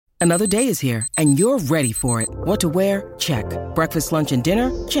Another day is here, and you're ready for it. What to wear? Check. Breakfast, lunch, and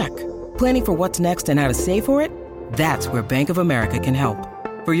dinner? Check. Planning for what's next and how to save for it? That's where Bank of America can help.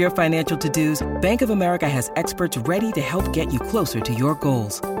 For your financial to-dos, Bank of America has experts ready to help get you closer to your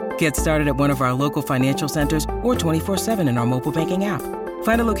goals. Get started at one of our local financial centers or 24/7 in our mobile banking app.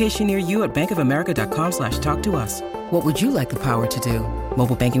 Find a location near you at bankofamerica.com/talktous. What would you like the power to do?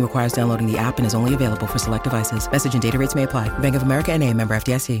 Mobile banking requires downloading the app and is only available for select devices. Message and data rates may apply. Bank of America N.A., member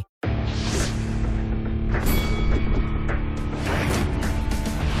FDIC.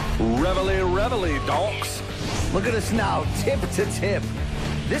 Reveille, donks. Look at us now, tip to tip.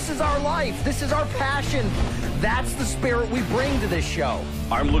 This is our life. This is our passion. That's the spirit we bring to this show.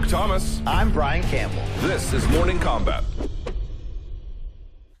 I'm Luke Thomas. I'm Brian Campbell. This is Morning Combat.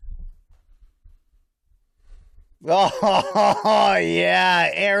 Oh, yeah.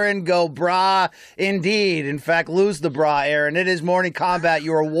 Aaron, go bra. Indeed. In fact, lose the bra, Aaron. It is Morning Combat,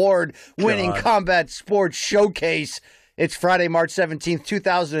 your award-winning combat sports showcase. It's Friday, March 17th,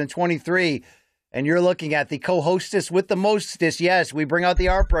 2023. And you're looking at the co-hostess with the mostest. Yes, we bring out the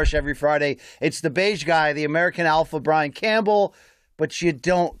art brush every Friday. It's the beige guy, the American Alpha, Brian Campbell. But you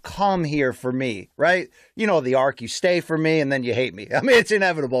don't come here for me, right? You know the arc. You stay for me and then you hate me. I mean, it's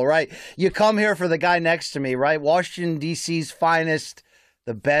inevitable, right? You come here for the guy next to me, right? Washington, D.C.'s finest,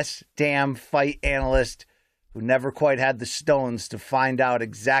 the best damn fight analyst who never quite had the stones to find out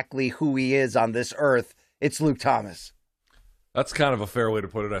exactly who he is on this earth. It's Luke Thomas. That's kind of a fair way to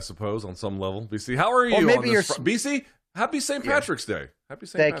put it, I suppose, on some level. BC, how are you? Or maybe you're BC, happy St. Patrick's Day. Happy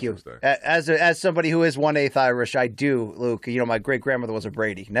St. Thank Patrick's you. Day. As somebody who is 1/8 Irish, I do, Luke. You know, my great grandmother was a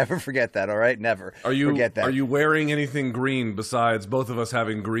Brady. Never forget that. All right, never forget that. Are you wearing anything green besides both of us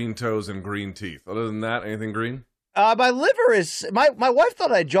having green toes and green teeth? Other than that, anything green? My liver is. My wife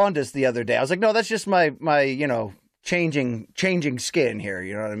thought I had jaundice the other day. I was like, no, that's just my changing skin here.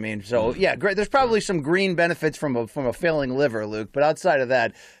 You know what I mean? So yeah, great. There's probably some green benefits from a failing liver, Luke. But outside of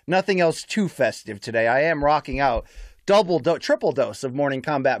that, nothing else too festive today. I am rocking out triple dose of Morning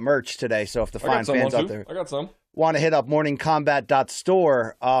Combat merch today. So if the fine fans out there, I got some. Want to hit up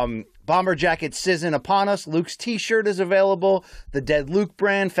morningcombat.store. Bomber jacket sizzing upon us. Luke's t-shirt is available. The Dead Luke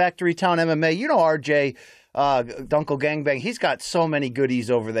brand, Factory Town MMA. You know RJ. Dunkle Gangbang, he's got so many goodies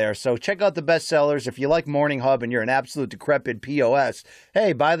over there. So check out the bestsellers. If you like Morning Hub and you're an absolute decrepit POS,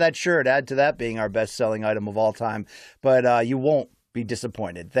 hey, buy that shirt. Add to that being our best-selling item of all time. But you won't be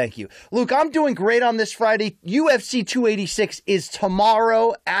disappointed. Thank you. Luke, I'm doing great on this Friday. UFC 286 is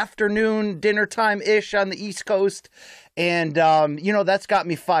tomorrow afternoon, dinner time-ish on the East Coast. And, that's got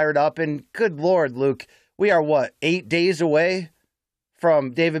me fired up. And good Lord, Luke, we are, 8 days away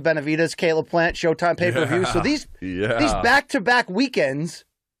from David Benavidez, Caleb Plant, Showtime pay-per-view. So these back-to-back weekends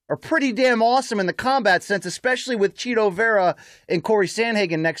are pretty damn awesome in the combat sense, especially with Cheeto Vera and Corey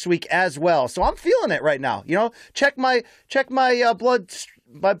Sandhagen next week as well. So I'm feeling it right now. You know, check my blood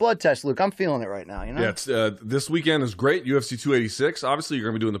test, Luke. I'm feeling it right now. You know, yeah. It's, this weekend is great. UFC 286. Obviously, you're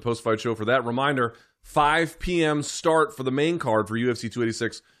going to be doing the post-fight show for that. Reminder: 5 p.m. start for the main card for UFC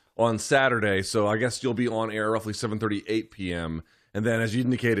 286 on Saturday. So I guess you'll be on air roughly 7:30, 8 p.m. And then, as you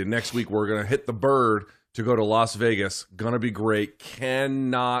indicated, next week we're going to hit the bird to go to Las Vegas. Going to be great.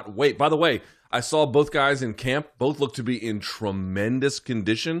 Cannot wait. By the way, I saw both guys in camp. Both look to be in tremendous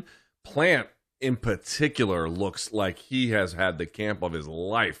condition. Plant, in particular, looks like he has had the camp of his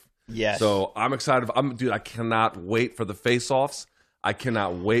life. Yes. So I'm excited. I cannot wait for the face-offs. I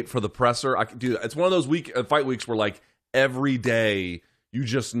cannot wait for the presser. It's one of those fight weeks where, like, every day you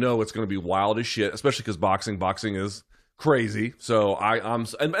just know it's going to be wild as shit, especially because boxing is crazy. So and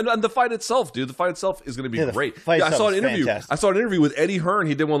the fight itself, dude. The fight itself is going to be great. I saw an interview. Fantastic. I saw an interview with Eddie Hearn.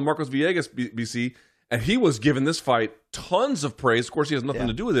 He did one with Marcos Villegas, BC, and he was giving this fight tons of praise. Of course, he has nothing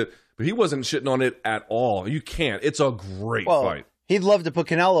to do with it, but he wasn't shitting on it at all. You can't. It's a great fight. He'd love to put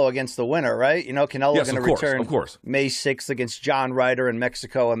Canelo against the winner, right? You know, Canelo going to return of course. May 6th against John Ryder in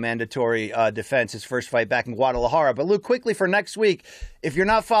Mexico, a mandatory defense, his first fight back in Guadalajara. But Luke, quickly for next week, if you're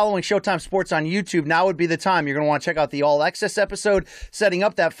not following Showtime Sports on YouTube, now would be the time. You're going to want to check out the All Access episode setting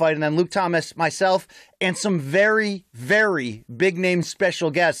up that fight. And then Luke Thomas, myself, and some very, very big-name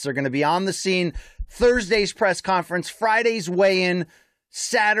special guests are going to be on the scene. Thursday's press conference, Friday's weigh-in,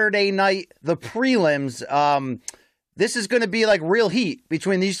 Saturday night, the prelims. This is going to be like real heat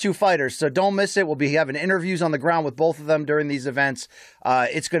between these two fighters, so don't miss it. We'll be having interviews on the ground with both of them during these events.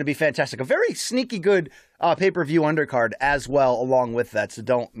 It's going to be fantastic. A very sneaky good pay-per-view undercard as well along with that, so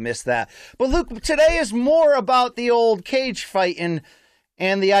don't miss that. But Luke, today is more about the old cage fighting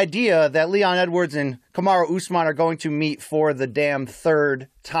and the idea that Leon Edwards and Kamaru Usman are going to meet for the damn third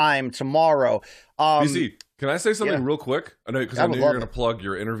time tomorrow. BC, Can I say something real quick? I know because I knew you were going to plug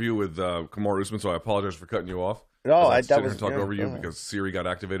your interview with Conor Usman, so I apologize for cutting you off. No, I was here to talk over you because Siri got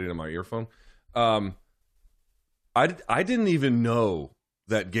activated in my earphone. I didn't even know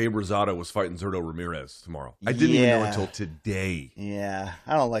that Gabe Rosado was fighting Zurdo Ramirez tomorrow. I didn't even know until today. Yeah,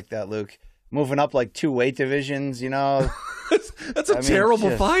 I don't like that, Luke. Moving up like 2 weight divisions, That's a terrible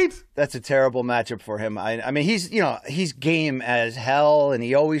fight. That's a terrible matchup for him. I mean, he's game as hell, and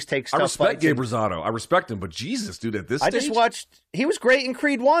he always takes. I respect Gabe Rosado. I respect him, but Jesus, dude, at this stage, I just watched. He was great in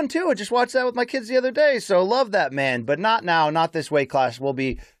Creed 1 too. I just watched that with my kids the other day. So love that man, but not now, not this weight class. We'll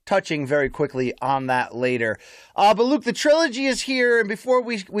be touching very quickly on that later. But Luke, the trilogy is here, and before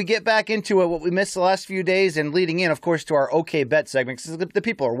we get back into it, what we missed the last few days, and leading in, of course, to our OK Bet segment, because the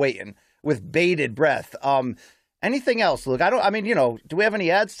people are waiting with bated breath. Anything else, Luke? Do we have any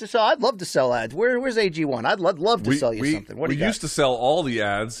ads to sell? I'd love to sell ads. Where's AG1? I'd love to sell you something. We used to sell all the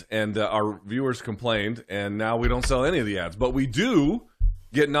ads, and our viewers complained, and now we don't sell any of the ads. But we do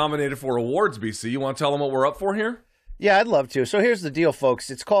get nominated for awards, BC. You want to tell them what we're up for here? Yeah, I'd love to. So here's the deal,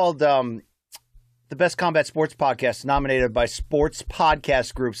 folks. It's called the Best Combat Sports Podcast, nominated by Sports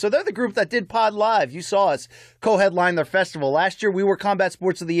Podcast Group. So they're the group that did Pod Live. You saw us co-headline their festival. Last year, we were Combat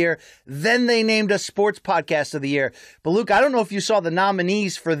Sports of the Year. Then they named us Sports Podcast of the Year. But Luke, I don't know if you saw the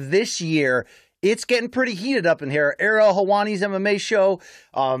nominees for this year. It's getting pretty heated up in here. Ariel Helwani's MMA show,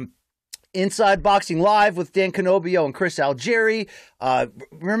 Inside Boxing Live with Dan Canobio and Chris Algieri.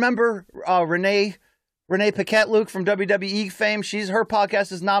 Remember Renee Paquette, Luke, from WWE fame. Her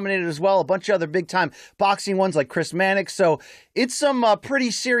podcast is nominated as well. A bunch of other big-time boxing ones like Chris Mannix. So it's some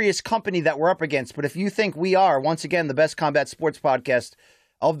pretty serious company that we're up against. But if you think we are, once again, the best combat sports podcast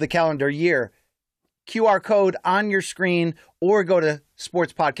of the calendar year, QR code on your screen or go to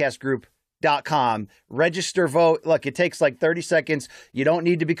sportspodcastgroup.com. Register, vote. Look, it takes like 30 seconds. You don't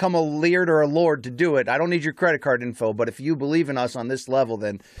need to become a Leard or a Lord to do it. I don't need your credit card info, but if you believe in us on this level,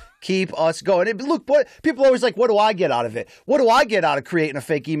 then keep us going. Look, people are always like, what do I get out of it? What do I get out of creating a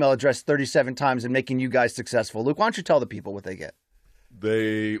fake email address 37 times and making you guys successful? Luke, why don't you tell the people what they get?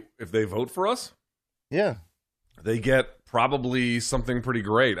 If they vote for us, they get probably something pretty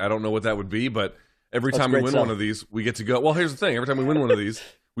great. I don't know what that would be, but every time we win one of these, we get to go. Well, here's the thing. Every time we win one of these,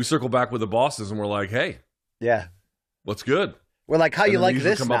 we circle back with the bosses and we're like, hey, what's good? We're like, how you like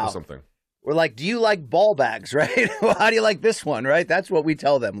this come now? Up with something. We're like, do you like ball bags, right? How do you like this one, right? That's what we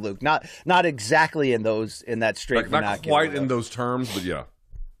tell them, Luke. Not exactly in that straight vernacular. Not quite in those terms, but yeah.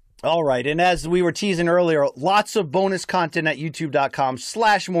 All right, and as we were teasing earlier, lots of bonus content at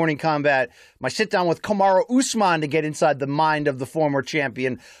youtube.com/Morning Combat. My sit-down with Conor Usman to get inside the mind of the former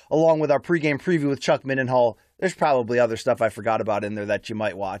champion, along with our pregame preview with Chuck Mindenhall. There's probably other stuff I forgot about in there that you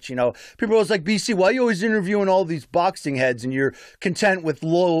might watch. People are always like, BC, why are you always interviewing all these boxing heads and you're content with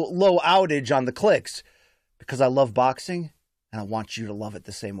low outage on the clicks? Because I love boxing, and I want you to love it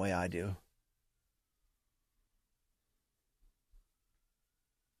the same way I do.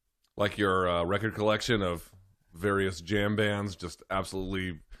 Like your record collection of various jam bands, just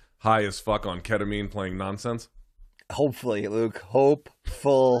absolutely high as fuck on ketamine playing nonsense? Hopefully, Luke.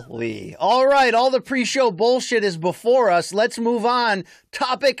 Hopefully. All right, all the pre-show bullshit is before us. Let's move on.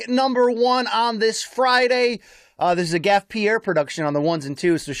 Topic number 1 on this Friday. This is a Gaff Pierre production on the ones and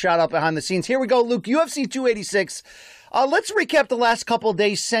twos, so shout out behind the scenes. Here we go, Luke. UFC 286. Let's recap the last couple of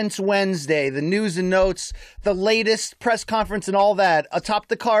days since Wednesday, the news and notes, the latest press conference and all that. Atop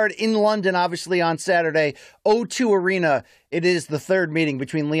the card in London, obviously, on Saturday, O2 Arena. It is the third meeting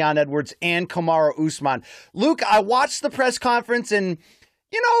between Leon Edwards and Conor Usman. Luke, I watched the press conference, and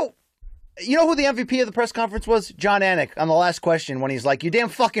you know who the MVP of the press conference was? John Anik, on the last question, when he's like, "You damn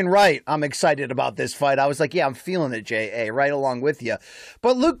fucking right, I'm excited about this fight." I was like, yeah, I'm feeling it, J.A., right along with you.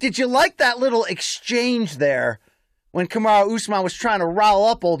 But Luke, did you like that little exchange there when Conor Usman was trying to rile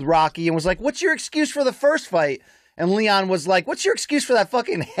up old Rocky and was like, "What's your excuse for the first fight?" And Leon was like, "What's your excuse for that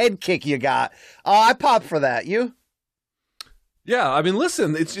fucking head kick you got?" I popped for that. You? Yeah, I mean,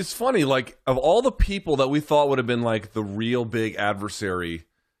 listen, it's funny. Like, of all the people that we thought would have been like the real big adversary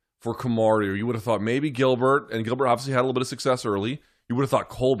for Kamaru, you would have thought maybe Gilbert, and Gilbert obviously had a little bit of success early. You would have thought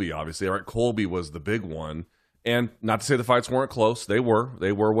Colby, obviously, right? Colby was the big one. And not to say the fights weren't close. They were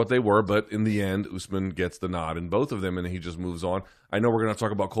what they were. But in the end, Usman gets the nod in both of them, and he just moves on. I know we're going to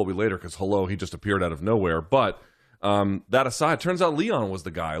talk about Colby later because, he just appeared out of nowhere. But that aside, turns out Leon was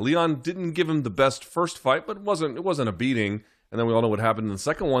the guy. Leon didn't give him the best first fight, but it wasn't a beating. And then we all know what happened in the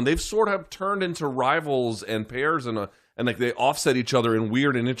second one. They've sort of turned into rivals and pairs, and like they offset each other in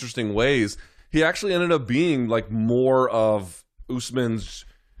weird and interesting ways. He actually ended up being like more of Usman's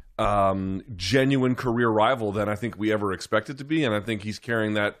genuine career rival than I think we ever expected to be, and I think he's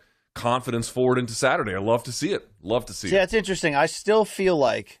carrying that confidence forward into Saturday. I love to see it. Love to see it. Yeah, it's interesting. I still feel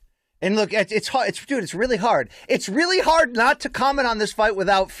like, and look, it's hard. Dude, it's really hard. It's really hard not to comment on this fight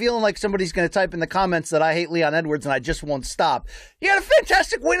without feeling like somebody's going to type in the comments that I hate Leon Edwards and I just won't stop. He had a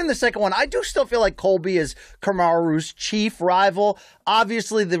fantastic win in the second one. I do still feel like Colby is Kamaru's chief rival.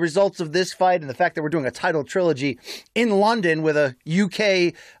 Obviously, the results of this fight and the fact that we're doing a title trilogy in London with a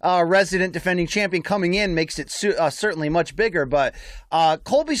UK resident defending champion coming in makes it certainly much bigger. But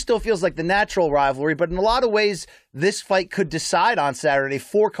Colby still feels like the natural rivalry. But in a lot of ways, this fight could decide on Saturday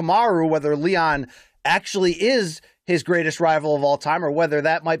for Kamaru whether Leon actually is his greatest rival of all time or whether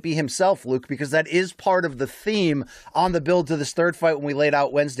that might be himself, Luke, because that is part of the theme on the build to this third fight when we laid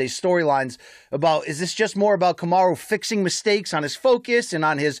out Wednesday's storylines about, is this just more about Kamaru fixing mistakes on his focus and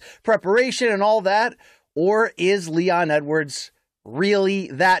on his preparation and all that? Or is Leon Edwards really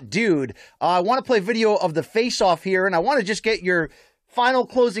that dude? I want to play video of the face-off here, and I want to just get your final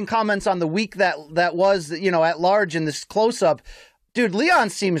closing comments on the week that was, at large in this close-up. Dude, Leon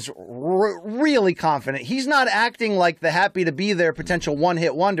seems really confident. He's not acting like the happy to be there potential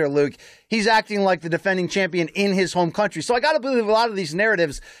one-hit wonder, Luke. He's acting like the defending champion in his home country. So I got to believe a lot of these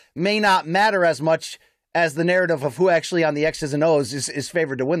narratives may not matter as much as the narrative of who actually on the X's and O's is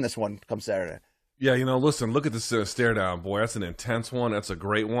favored to win this one come Saturday. Yeah, listen, look at this stare down, boy. That's an intense one. That's a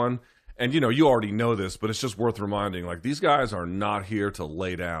great one. And, you already know this, but it's just worth reminding. Like, these guys are not here to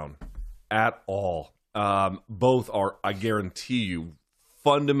lay down at all. Both are, I guarantee you,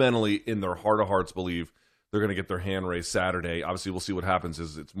 fundamentally in their heart of hearts believe they're going to get their hand raised Saturday. Obviously, we'll see what happens.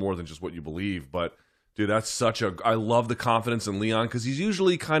 It's more than just what you believe. But, dude, that's I love the confidence in Leon because he's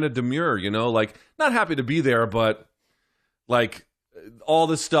usually kind of demure, like, not happy to be there, but, like, all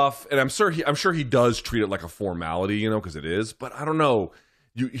this stuff. And I'm sure he does treat it like a formality, because it is. But I don't know.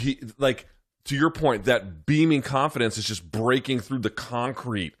 To your point, that beaming confidence is just breaking through the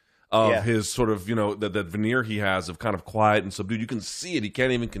concrete of his sort of, that veneer he has of kind of quiet and subdued. You can see it. He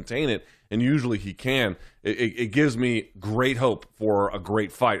can't even contain it. And usually he can. It gives me great hope for a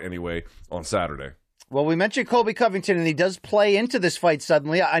great fight anyway on Saturday. Well, we mentioned Colby Covington, and he does play into this fight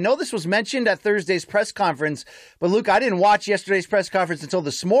suddenly. I know this was mentioned at Thursday's press conference, but Luke, I didn't watch yesterday's press conference until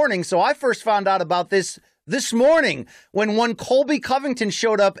this morning, so I first found out about this morning when one Colby Covington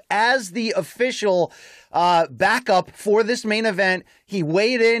showed up as the official backup for this main event. He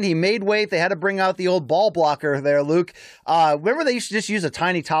weighed in, he made weight. They had to bring out the old ball blocker there, Luke. Remember they used to just use a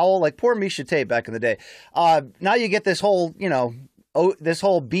tiny towel? Like poor Misha Tate back in the day. Now you get this whole, this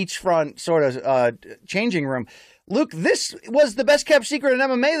whole beachfront sort of changing room. Luke, this was the best kept secret in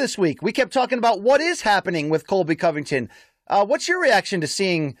MMA this week. We kept talking about what is happening with Colby Covington. What's your reaction to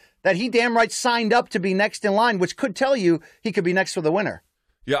seeing that he damn right signed up to be next in line, which could tell you he could be next for the winner?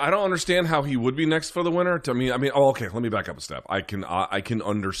 Yeah, I don't understand how he would be next for the winner. Okay, let me back up a step. I can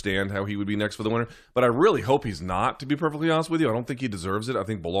understand how he would be next for the winner, but I really hope he's not, to be perfectly honest with you. I don't think he deserves it. I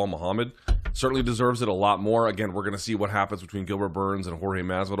think Bilal Muhammad certainly deserves it a lot more. Again, we're going to see what happens between Gilbert Burns and Jorge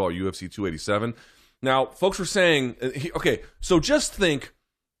Masvidal at UFC 287. Now, folks were saying, so just think,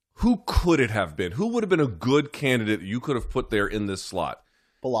 who could it have been? Who would have been a good candidate you could have put there in this slot?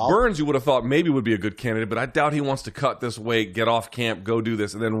 Bilal. Burns, you would have thought maybe would be a good candidate, but I doubt he wants to cut this weight, get off camp, go do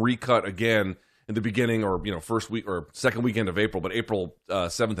this, and then recut again in the beginning or first week or second weekend of April, but April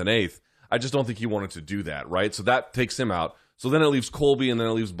 7th and 8th. I just don't think he wanted to do that, right? So that takes him out. So then it leaves Colby and then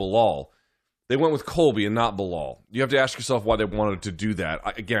it leaves Bilal. They went with Colby and not Bilal. You have to ask yourself why they wanted to do that.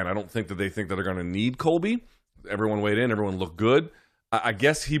 I don't think that they think that they're going to need Colby. Everyone weighed in. Everyone looked good. I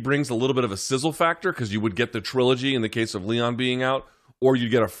guess he brings a little bit of a sizzle factor because you would get the trilogy in the case of Leon being out, or you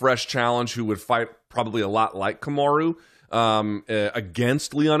get a fresh challenge who would fight probably a lot like Kamaru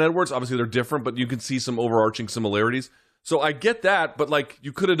against Leon Edwards. Obviously, they're different, but you can see some overarching similarities. So I get that, but like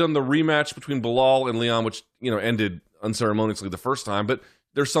you could have done the rematch between Bilal and Leon, which ended unceremoniously the first time, but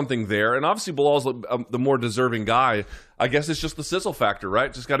there's something there. And obviously Bilal's the more deserving guy. I guess it's just the sizzle factor,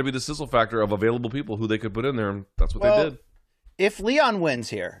 right? Just got to be the sizzle factor of available people who they could put in there, and that's what they did. If Leon wins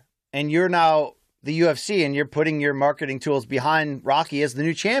here, and you're now the UFC, and you're putting your marketing tools behind Rocky as the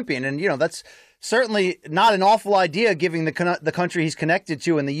new champion, and that's certainly not an awful idea, given the country he's connected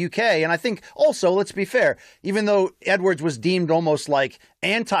to in the UK. And I think also, let's be fair, even though Edwards was deemed almost like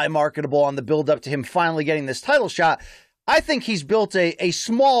anti-marketable on the build-up to him finally getting this title shot, I think he's built a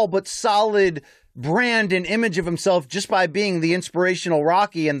small but solid brand and image of himself just by being the inspirational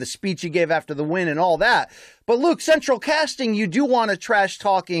Rocky and the speech he gave after the win and all that. But Luke, central casting, you do want a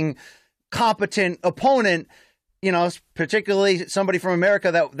trash-talking, competent opponent, particularly somebody from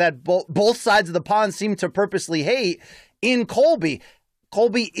America that both sides of the pond seem to purposely hate in Colby.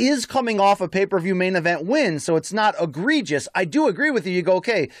 Colby is coming off a pay-per-view main event win, so it's not egregious. I do agree with you. You go,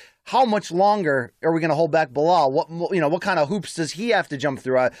 okay, how much longer are we going to hold back Bilal? What kind of hoops does he have to jump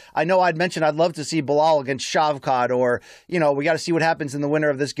through? I know I'd mentioned I'd love to see Bilal against Shavkat, or, we got to see what happens in the winner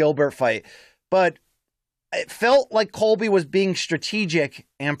of this Gilbert fight. But it felt like Colby was being strategic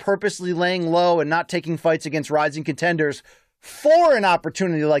and purposely laying low and not taking fights against rising contenders for an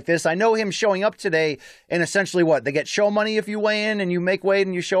opportunity like this. I know him showing up today and essentially they get show money if you weigh in and you make weight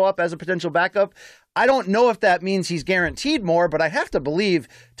and you show up as a potential backup. I don't know if that means he's guaranteed more, but I have to believe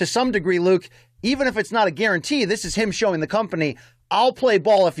to some degree, Luke, even if it's not a guarantee, this is him showing the company, I'll play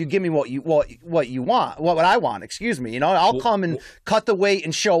ball if you give me what I want, excuse me. I'll come and cut the weight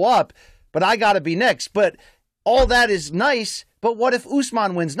and show up, but I got to be next. But all that is nice, but what if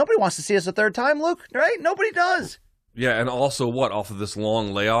Usman wins? Nobody wants to see us a third time, Luke, right? Nobody does. Yeah, and also off of this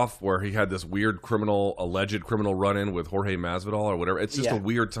long layoff where he had this weird alleged criminal run-in with Jorge Masvidal or whatever. It's just a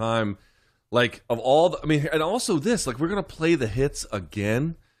weird time. Like, of all and also this, like, we're going to play the hits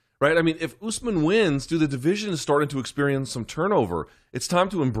again, right? I mean, if Usman wins, the division is starting to experience some turnover. It's time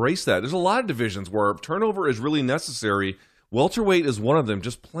to embrace that. There's a lot of divisions where turnover is really necessary. Welterweight is one of them,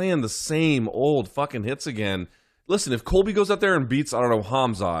 just playing the same old fucking hits again. Listen, if Colby goes out there and beats, I don't know,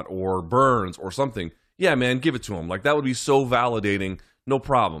 Hamzat or Burns or something, yeah, man, give it to him. Like, that would be so validating. No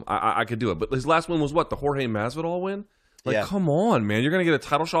problem. I could do it. But his last win was what? The Jorge Masvidal win? Like, come on, man. You're going to get a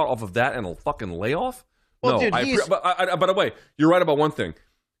title shot off of that and a fucking layoff? Well, no. Dude, by the way, you're right about one thing.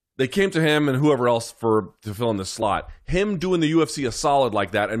 They came to him and whoever else to fill in this slot. Him doing the UFC a solid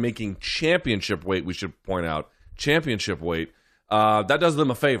like that and making championship weight, we should point out, championship weight, that does them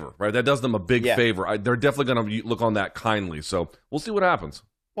a favor, right? That does them a big favor. They're definitely going to look on that kindly. So we'll see what happens.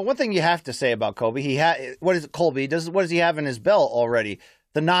 Well, one thing you have to say about Colby, what does he have in his belt already?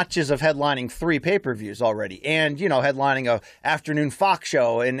 The notches of headlining 3 pay-per-views already, and headlining a afternoon Fox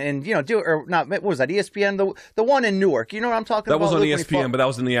show, and what was that, ESPN, the one in Newark? You know what I'm talking about? That was on ESPN, but that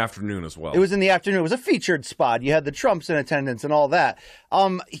was in the afternoon as well. It was in the afternoon. It was a featured spot. You had the Trumps in attendance and all that.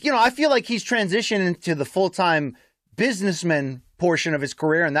 I feel like he's transitioned into the full-time businessman portion of his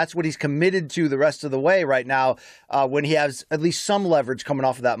career, and that's what he's committed to the rest of the way right now, when he has at least some leverage coming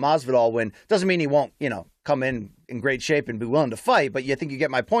off of that Masvidal win. Doesn't mean he won't, come in great shape and be willing to fight, but I think you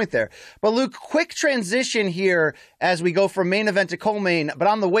get my point there. But Luke, quick transition here as we go from main event to co-main, but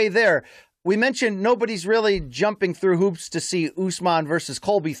on the way there, we mentioned nobody's really jumping through hoops to see Usman versus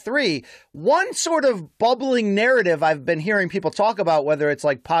Colby 3. One sort of bubbling narrative I've been hearing people talk about, whether it's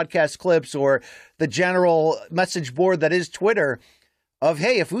like podcast clips or the general message board that is Twitter, of,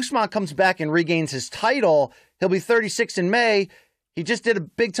 hey, if Usman comes back and regains his title, he'll be 36 in May. He just did a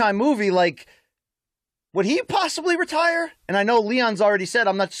big-time movie. Like, would he possibly retire? And I know Leon's already said,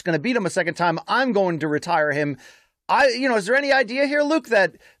 I'm not just going to beat him a second time. I'm going to retire him. Is there any idea here, Luke,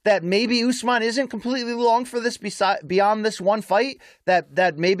 that maybe Usman isn't completely long for this beyond this one fight?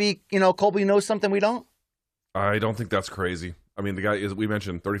 That maybe, Colby knows something we don't? I don't think that's crazy. I mean, the guy we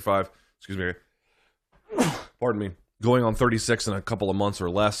mentioned 35, excuse me, pardon me, going on 36 in a couple of months or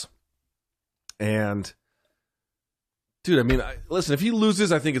less. And dude, I mean, listen, if he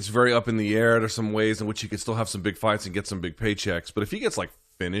loses, I think it's very up in the air. There's some ways in which he could still have some big fights and get some big paychecks. But if he gets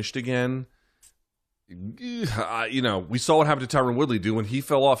finished again, we saw what happened to Tyron Woodley, dude. When he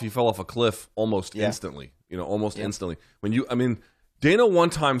fell off a cliff almost instantly, instantly. Dana one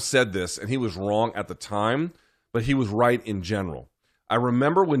time said this, and he was wrong at the time, but he was right in general. I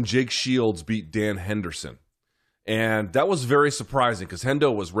remember when Jake Shields beat Dan Henderson, and that was very surprising because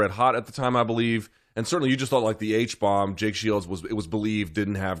Hendo was red hot at the time, I believe, and certainly you just thought like the H-bomb, Jake Shields was believed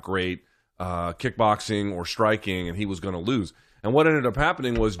didn't have great kickboxing or striking, and he was going to lose. And what ended up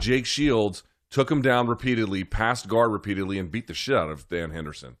happening was Jake Shields took him down repeatedly, passed guard repeatedly, and beat the shit out of Dan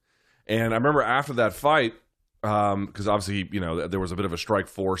Henderson. And I remember after that fight, because obviously, there was a bit of a strike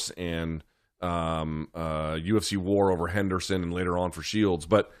force and UFC war over Henderson and later on for Shields.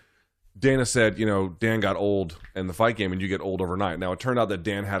 But Dana said, Dan got old in the fight game and you get old overnight. Now, it turned out that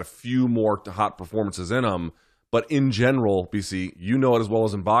Dan had a few more hot performances in him. But in general, BC, you know it as well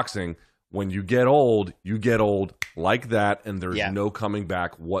as in boxing, when you get old like that, and there's no coming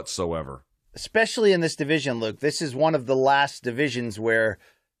back whatsoever. Especially in this division, Luke. This is one of the last divisions where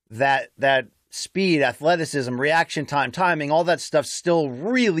that speed, athleticism, reaction time, timing, all that stuff still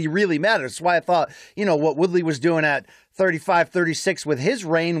really, really matters. That's why I thought, what Woodley was doing at 35, 36 with his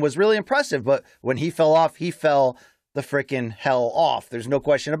reign was really impressive. But when he fell off, he fell the freaking hell off. There's no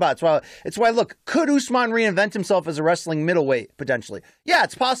question about it. It's why, look, could Usman reinvent himself as a wrestling middleweight, potentially? Yeah,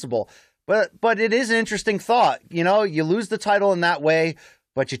 it's possible. But it is an interesting thought. You lose the title in that way.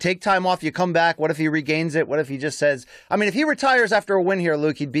 But you take time off, you come back. What if he regains it? What if he just says, I mean, if he retires after a win here,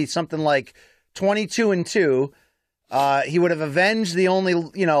 Luke, he'd be something like 22-2. He would have avenged the only,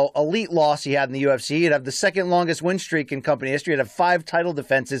 elite loss he had in the UFC. He'd have the second longest win streak in company history. He'd have 5 title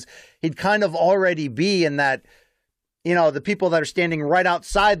defenses. He'd kind of already be in that, the people that are standing right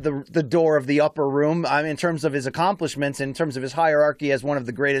outside the door of the upper room, in terms of his accomplishments, in terms of his hierarchy as one of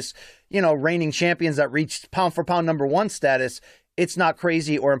the greatest, reigning champions that reached pound for pound #1 status. It's not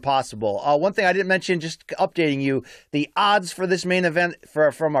crazy or impossible. One thing I didn't mention, just updating you, the odds for this main event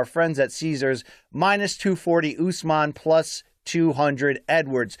from our friends at Caesars, -240 Usman, +200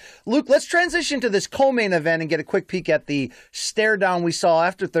 Edwards. Luke, let's transition to this co-main event and get a quick peek at the stare down we saw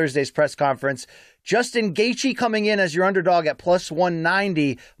after Thursday's press conference. Justin Gaethje coming in as your underdog at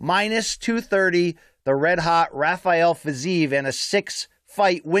 +190, -230, the red-hot Rafael Fiziev, and a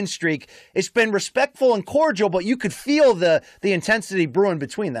 6-fight win streak. It's been respectful and cordial, but you could feel the intensity brewing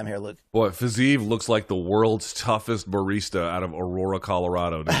between them here, Luke. Boy, Fiziev looks like the world's toughest barista out of Aurora,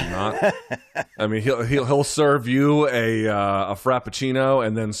 Colorado, does he not? I mean, he'll serve you a frappuccino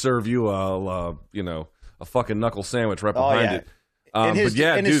and then serve you a fucking knuckle sandwich right behind it. And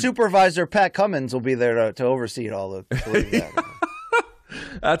his supervisor Pat Cummins will be there to oversee it all.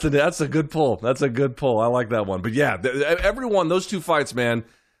 That's a good pull. That's a good pull. I like that one. But yeah, everyone, those 2 fights, man,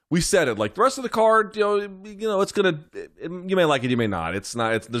 we said it. Like the rest of the card, it's gonna. You may like it, you may not. It's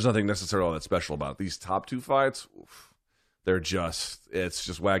not. There's nothing necessarily all that special about it. These top 2 fights. It's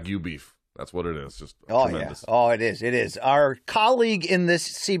just Wagyu beef. That's what it is. Just tremendous. Yeah. Oh, it is. It is. Our colleague in this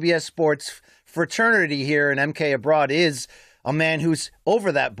CBS Sports fraternity here in MK Abroad is a man who's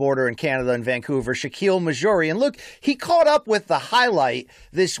over that border in Canada and Vancouver, Shaquille Majori. And look, he caught up with the highlight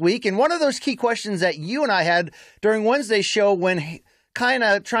this week. And one of those key questions that you and I had during Wednesday's show when kind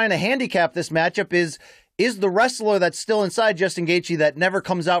of trying to handicap this matchup is the wrestler that's still inside Justin Gaethje that never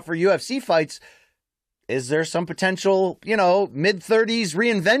comes out for UFC fights, is there some potential, mid-30s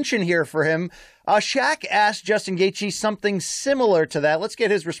reinvention here for him? Shaq asked Justin Gaethje something similar to that. Let's get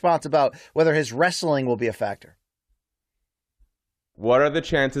his response about whether his wrestling will be a factor. What are the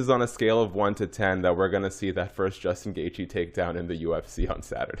chances on a scale of 1 to 10 that we're going to see that first Justin Gaethje takedown in the UFC on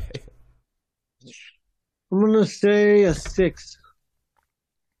Saturday? I'm going to say a 6.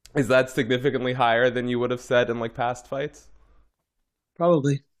 Is that significantly higher than you would have said in past fights?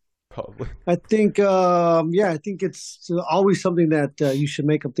 Probably. I think, I think it's always something that you should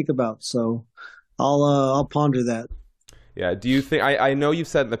make them think about. So I'll ponder that. Yeah. Do you think, I know you've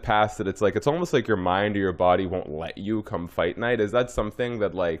said in the past that it's almost like your mind or your body won't let you come fight night. Is that something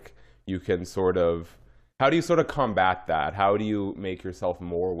that you can how do you sort of combat that? How do you make yourself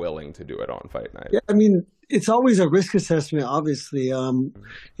more willing to do it on fight night? Yeah, I mean, it's always a risk assessment, obviously.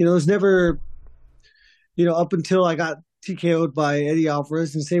 It's never, up until I got TKO'd by Eddie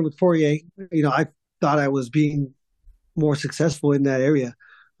Alvarez, and same with Poirier, I thought I was being more successful in that area.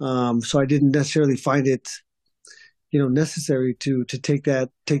 So I didn't necessarily find it, necessary to take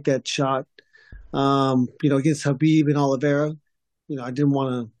that shot, against Habib and Oliveira. I didn't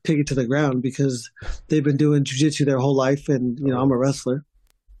want to take it to the ground because they've been doing jiu-jitsu their whole life, and, I'm a wrestler.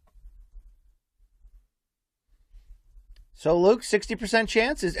 So, Luke, 60%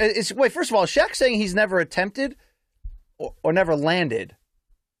 chance? Wait, first of all, Shaq's saying he's never attempted or never landed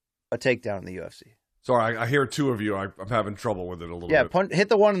a takedown in the UFC. Sorry, I hear 2 of you. I'm having trouble with it a little bit. Yeah, hit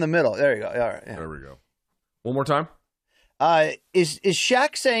the one in the middle. There you go. All right. Yeah. There we go. One more time. Is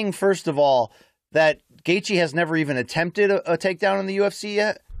Shaq saying, first of all, that Gaethje has never even attempted a takedown in the UFC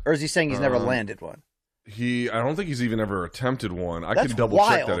yet? Or is he saying he's never landed one? I don't think he's even ever attempted one. I That's can double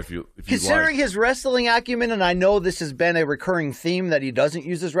wild. check that if you Considering like. his wrestling acumen, and I know this has been a recurring theme that he doesn't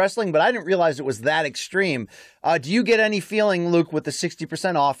use his wrestling, but I didn't realize it was that extreme. Do you get any feeling, Luke, with the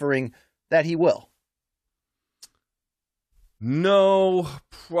 60% offering that he will? No,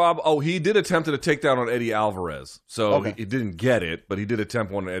 he did attempt a takedown on Eddie Alvarez. So Okay. he didn't get it, but he did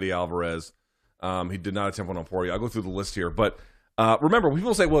attempt one on Eddie Alvarez. He did not attempt one on Poirier. I'll go through the list here. But remember,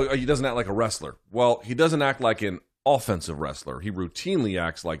 people say, well, he doesn't act like a wrestler. Well, he doesn't act like an offensive wrestler. He routinely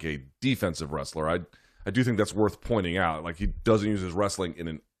acts like a defensive wrestler. I do think that's worth pointing out. He doesn't use his wrestling in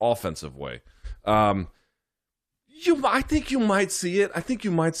an offensive way. I think you might see it.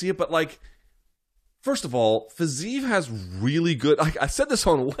 But first of all, Fiziev has really good. I said this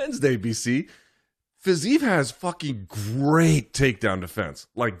on Wednesday, BC. Fiziev has fucking great takedown defense.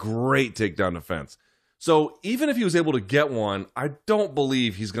 Great takedown defense. So even if he was able to get one, I don't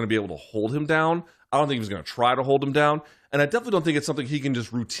believe he's going to be able to hold him down. I don't think he's going to try to hold him down. And I definitely don't think it's something he can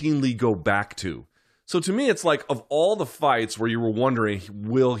just routinely go back to. So to me, it's of all the fights where you were wondering,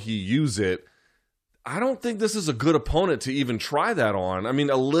 will he use it? I don't think this is a good opponent to even try that on. I mean,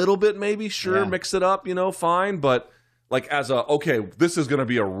 a little bit maybe, sure, mix it up, fine. But like this is going to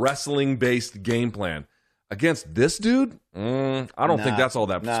be a wrestling-based game plan. Against this dude, I don't think that's all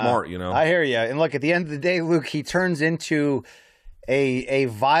that smart, I hear you. And look, at the end of the day, Luke, he turns into a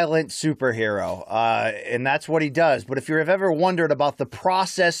violent superhero, and that's what he does. But if you've ever wondered about the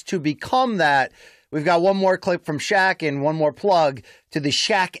process to become that, we've got one more clip from Shaq and one more plug to the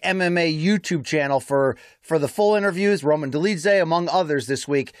Shaq MMA YouTube channel for the full interviews, Roman Dolidze, among others this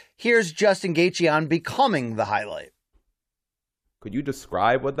week. Here's Justin Gaethje on becoming the highlight. Could you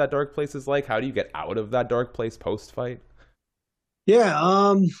describe what that dark place is like? How do you get out of that dark place post-fight?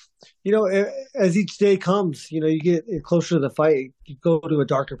 Yeah, as each day comes, you get closer to the fight, you go to a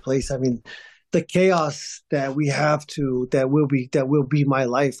darker place. I mean, the chaos that will be my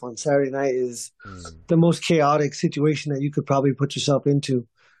life on Saturday night is the most chaotic situation that you could probably put yourself into.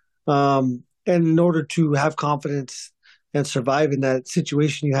 And in order to have confidence and survive in that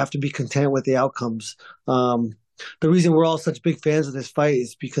situation, you have to be content with the outcomes. The reason we're all such big fans of this fight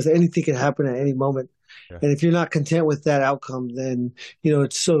is because anything can happen at any moment. Yeah. And if you're not content with that outcome, then,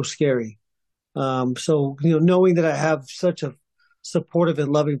 it's so scary. So, knowing that I have such a supportive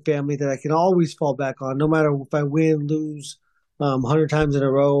and loving family that I can always fall back on, no matter if I win, lose 100 times in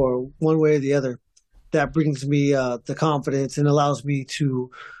a row or one way or the other, that brings me the confidence and allows me to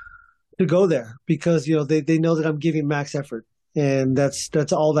go there because, they know that I'm giving max effort. And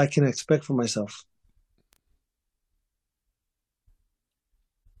that's all I can expect from myself.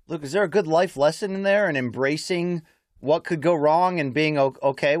 Luke, is there a good life lesson in there and embracing what could go wrong and being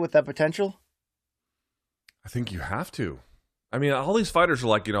okay with that potential? I think you have to. I mean, all these fighters are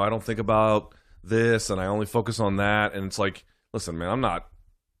like, I don't think about this and I only focus on that. And it's like, listen, man, I'm not,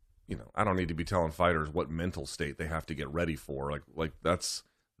 I don't need to be telling fighters what mental state they have to get ready for. Like that's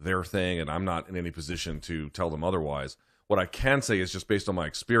their thing. And I'm not in any position to tell them otherwise. What I can say is just based on my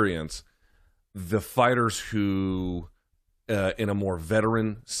experience, the fighters who, in a more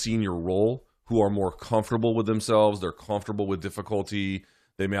veteran senior role, who are more comfortable with themselves, they're comfortable with difficulty.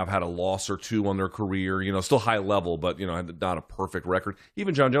 They may have had a loss or two on their career, still high level, but, not a perfect record.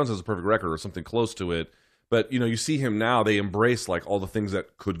 Even John Jones has a perfect record or something close to it. But, you see him now, they embrace like all the things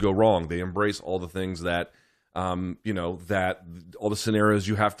that could go wrong. They embrace all the things that, that all the scenarios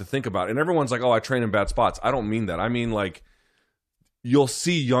you have to think about. And everyone's like, oh, I train in bad spots. I don't mean that. I mean, like, you'll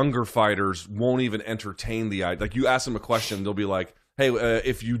see younger fighters won't even entertain the idea. Like, you ask them a question, they'll be like, hey,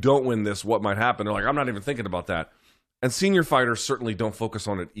 if you don't win this, what might happen? They're like, I'm not even thinking about that. And senior fighters certainly don't focus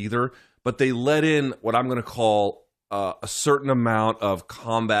on it either, but they let in what I'm going to call a certain amount of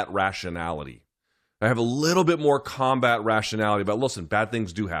combat rationality. I have a little bit more combat rationality, but listen, bad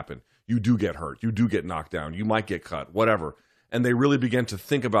things do happen. You do get hurt. You do get knocked down. You might get cut, whatever. And they really begin to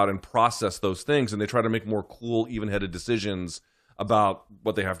think about and process those things, and they try to make more cool, even-headed decisions about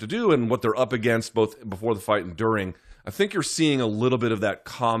what they have to do and what they're up against both before the fight and during. I think you're seeing a little bit of that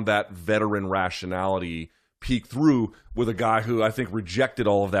combat veteran rationality peek through with a guy who I think rejected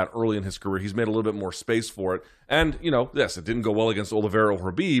all of that early in his career. He's made a little bit more space for it. And, yes, it didn't go well against Oliveira or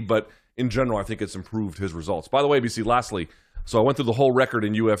Habib, but in general, I think it's improved his results. By the way, BC, lastly, so I went through the whole record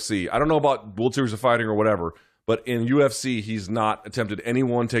in UFC. I don't know about World Series of Fighting or whatever, but in UFC, he's not attempted any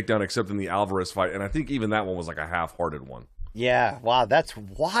one takedown except in the Alvarez fight. And I think even that one was like a half-hearted one. Yeah, wow, that's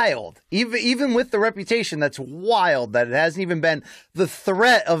wild. Even with the reputation, that's wild that it hasn't even been the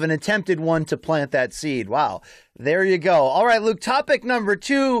threat of an attempted one to plant that seed. Wow, there you go. All right, Luke, topic number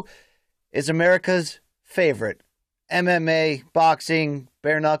 2 is America's favorite MMA, boxing,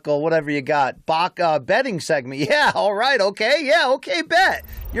 bare knuckle, whatever you got. Betting segment. Yeah, all right, okay. Yeah, okay, bet.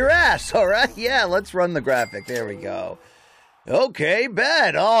 Your ass, all right? Yeah, let's run the graphic. There we go. Okay,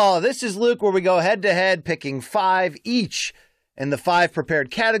 bet. Oh, this is Luke where we go head-to-head, picking 5 each in the 5 prepared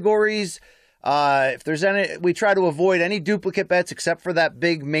categories. If there's any, we try to avoid any duplicate bets except for that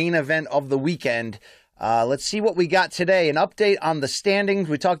big main event of the weekend. Let's see what we got today. An update on the standings.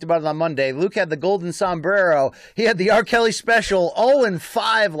 We talked about it on Monday. Luke had the golden sombrero. He had the R. Kelly special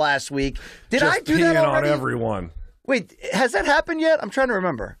 0-5 last week. Did I do that already? On everyone. Wait, has that happened yet? I'm trying to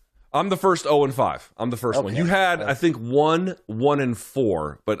remember. I'm the first 0-5. I'm the first one. You had, I think,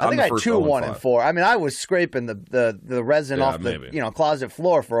 1-4, but I think I had 2 1-4. I mean, I was scraping the resin off the closet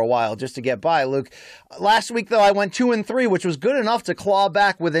floor for a while just to get by, Luke. Last week though, I went 2-3, which was good enough to claw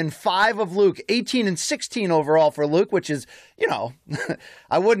back within 5 of Luke. 18-16 overall for Luke, which is,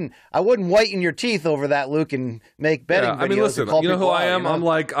 I wouldn't whiten your teeth over that, Luke, and make betting videos. I mean, listen, you know who I am? I'm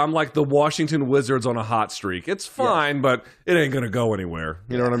like the Washington Wizards on a hot streak. It's fine, but it ain't gonna go anywhere.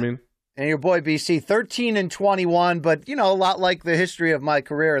 You know what I mean? And your boy BC, 13-21, but a lot like the history of my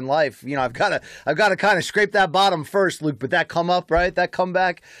career in life. I've got to kind of scrape that bottom first, Luke. But that come up, right? That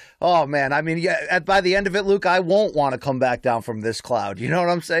comeback. Oh man, I mean, by the end of it, Luke, I won't want to come back down from this cloud. You know what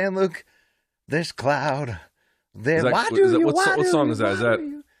I'm saying, Luke? This cloud. What song is that? Is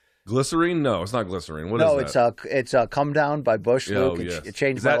that Glycerine? No, it's not Glycerine. What is that? It's Come Down by Bush, Luke. Yes. It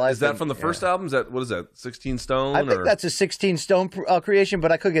changed my life. Is that from the first album? What is that? 16 Stone? I think that's a 16 Stone creation,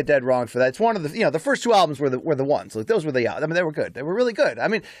 but I could get dead wrong for that. It's one of the, the first two albums were the ones. Like, those were I mean, they were good. They were really good. I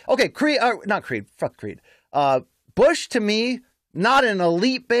mean, okay, Creed, not Creed. Fuck Creed. Bush, to me, not an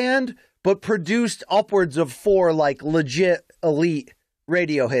elite band, but produced upwards of 4 like legit elite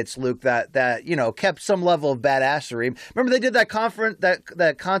radio hits, Luke, that kept some level of badassery. Remember they did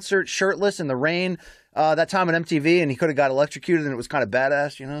that concert shirtless in the rain that time on MTV, and he could have got electrocuted, and it was kind of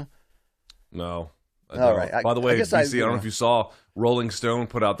badass, No. All right. By the way, BC, I don't know if you saw Rolling Stone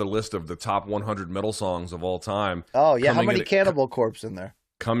put out the list of the top 100 metal songs of all time. Oh yeah, how many Cannibal Corpse in there?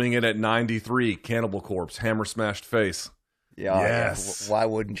 Coming in at 93, Cannibal Corpse, Hammer Smashed Face. Yeah, yes. Why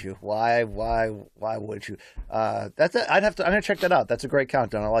wouldn't you? Why wouldn't you? That's it. I'm gonna check that out. That's a great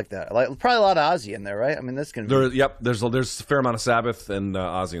countdown. I like that. Probably a lot of Ozzy in there, right? I mean, this can. There's a fair amount of Sabbath and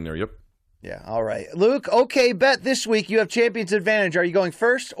Ozzy in there. Yep. Yeah. All right, Luke. Okay, bet this week you have champion's advantage. Are you going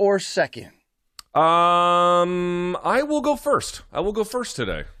first or second? I will go first. I will go first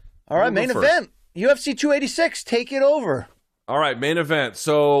today. All right, main event. UFC 286. Take it over. All right, main event.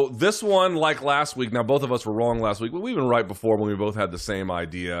 So this one, like last week, now both of us were wrong last week, but we've been right before when we both had the same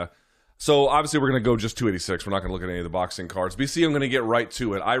idea. So obviously we're going to go just 286. We're not going to look at any of the boxing cards. BC, I'm going to get right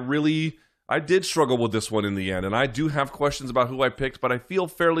to it. I did struggle with this one in the end, and I do have questions about who I picked, but I feel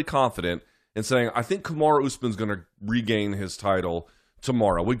fairly confident in saying I think Kamaru-Usman's going to regain his title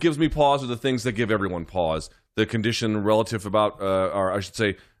tomorrow. What gives me pause are the things that give everyone pause. The condition relative about, or I should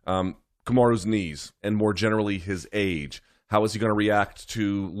say, Kamaru's knees, and more generally his age. How is he going to react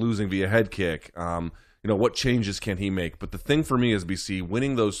to losing via head kick? What changes can he make? But the thing for me is, BC,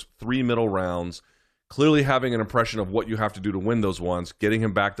 winning those 3 middle rounds, clearly having an impression of what you have to do to win those ones, getting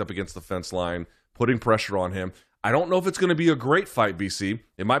him backed up against the fence line, putting pressure on him. I don't know if it's going to be a great fight, BC.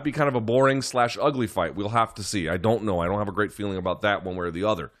 It might be kind of a boring / ugly fight. We'll have to see. I don't know. I don't have a great feeling about that one way or the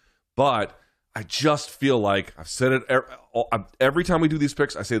other. But I just feel like, I've said it every time we do these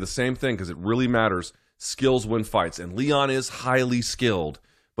picks, I say the same thing because it really matters. Skills win fights, and Leon is highly skilled,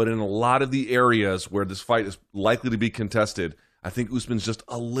 but in a lot of the areas where this fight is likely to be contested, I think Usman's just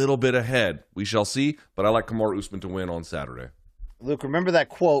a little bit ahead. We shall see, but I like Kamaru-Usman to win on Saturday. Luke, remember that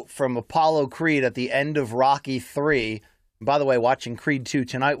quote from Apollo Creed at the end of Rocky 3? By the way, watching Creed 2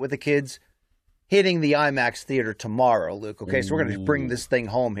 tonight with the kids, hitting the IMAX theater tomorrow, Luke. Okay, so we're going to bring this thing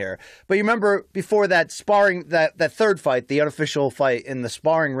home here. But you remember before that sparring, that third fight, the unofficial fight in the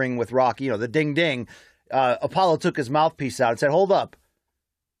sparring ring with Rocky, the ding-ding, Apollo took his mouthpiece out and said, hold up,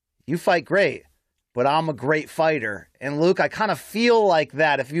 you fight great, but I'm a great fighter. And Luke, I kind of feel like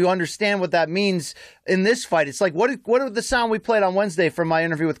that. If you understand what that means in this fight, it's like, what are the sound we played on Wednesday from my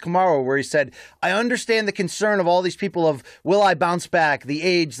interview with Kamaru, where he said, I understand the concern of all these people of, will I bounce back, the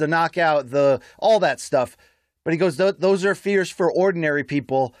age, the knockout, all that stuff. But he goes, those are fears for ordinary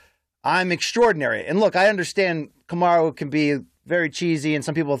people. I'm extraordinary. And look, I understand Kamaru can be very cheesy, and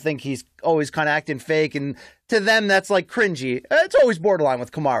some people think he's always kind of acting fake, and to them that's like cringy. It's always borderline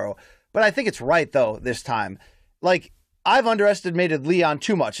with Kamaru, but I think it's right though this time. Like, I've underestimated Leon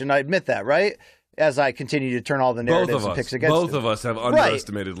too much, and I admit that, right? As I continue to turn all the narratives and picks against both of us have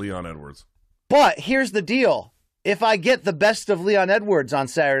underestimated Leon Edwards. But here's the deal: if I get the best of Leon Edwards on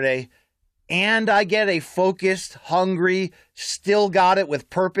Saturday, and I get a focused, hungry, still got it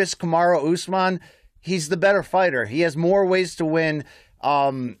with purpose Kamaru-Usman, he's the better fighter. He has more ways to win.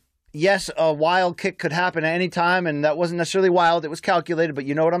 Yes, a wild kick could happen at any time, and that wasn't necessarily wild. It was calculated, but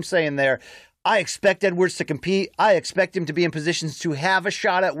you know what I'm saying there. I expect Edwards to compete. I expect him to be in positions to have a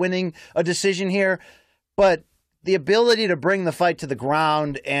shot at winning a decision here. But the ability to bring the fight to the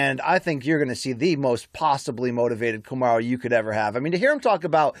ground, and I think you're going to see the most possibly motivated Kamaru you could ever have. I mean, to hear him talk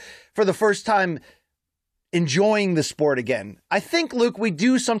about, for the first time, enjoying the sport again. I think, Luke, we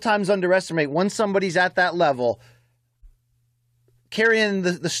do sometimes underestimate when somebody's at that level, carrying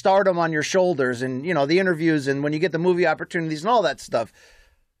the stardom on your shoulders and, the interviews and when you get the movie opportunities and all that stuff.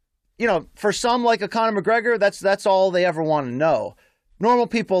 For some, like a Conor McGregor, that's all they ever want to know. Normal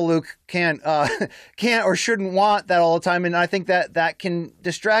people, Luke, can't or shouldn't want that all the time, and I think that can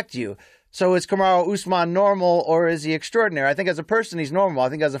distract you. So is Kamaru-Usman normal, or is he extraordinary? I think as a person, he's normal. I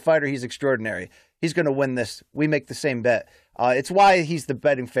think as a fighter, he's extraordinary. He's going to win this. We make the same bet. It's why he's the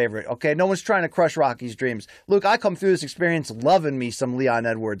betting favorite, okay? No one's trying to crush Rocky's dreams. Luke, I come through this experience loving me some Leon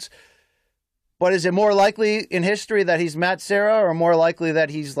Edwards. But is it more likely in history that he's Matt Serra, or more likely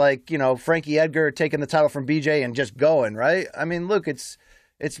that he's like, Frankie Edgar taking the title from BJ and just going, right? I mean, look, it's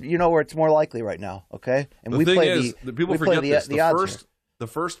where it's more likely right now, okay? And the thing is, people forget this. The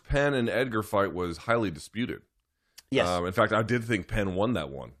first Penn and Edgar fight was highly disputed. Yes. In fact, I did think Penn won that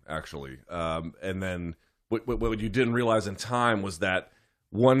one, actually. And then what you didn't realize in time was that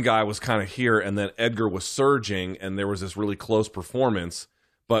one guy was kind of here, and then Edgar was surging, and there was this really close performance.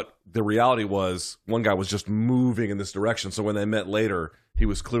 But the reality was one guy was just moving in this direction. So when they met later, he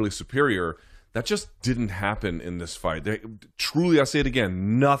was clearly superior. That just didn't happen in this fight. Truly, I say it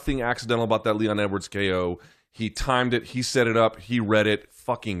again, nothing accidental about that Leon Edwards KO. He timed it. He set it up. He read it.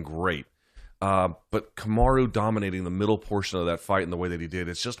 Fucking great. But Kamaru dominating the middle portion of that fight in the way that he did,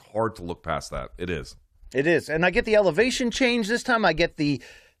 it's just hard to look past that. It is. It is. And I get the elevation change this time. I get the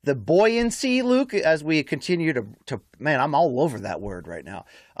buoyancy, Luke, as we continue to man, I'm all over that word right now.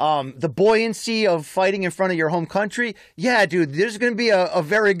 The buoyancy of fighting in front of your home country. Yeah, dude, there's going to be a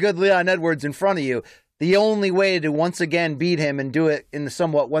very good Leon Edwards in front of you. The only way to once again beat him and do it in the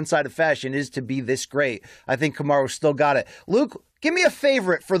somewhat one-sided fashion is to be this great. I think Kamaru still got it. Luke, give me a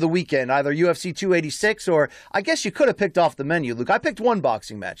favorite for the weekend, either UFC 286 or I guess you could have picked off the menu, Luke. I picked one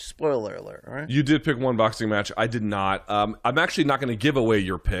boxing match. Spoiler alert, all right? You did pick one boxing match. I did not. I'm actually not going to give away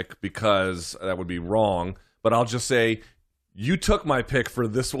your pick because that would be wrong, but I'll just say you took my pick for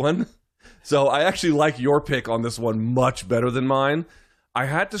this one. So I actually like your pick on this one much better than mine. I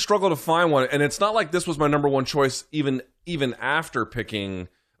had to struggle to find one, and it's not like this was my number one choice even after picking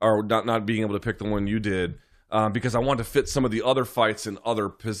or not being able to pick the one you did. Because I want to fit some of the other fights in other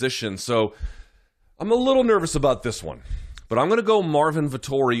positions. So I'm a little nervous about this one. But I'm going to go Marvin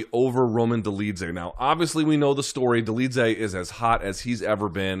Vettori over Roman Dolidze. Now, obviously, we know the story. Dolidze is as hot as he's ever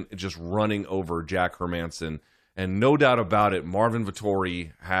been, just running over Jack Hermansson. And no doubt about it, Marvin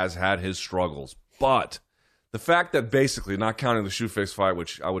Vettori has had his struggles. But the fact that basically, not counting the Shoeface fight,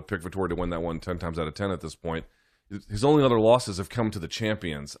 which I would pick Vettori to win that one 10 times out of 10 at this point, his only other losses have come to the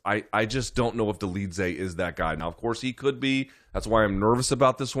champions. I just don't know if Dolidze is that guy. Now, of course, he could be. That's why I'm nervous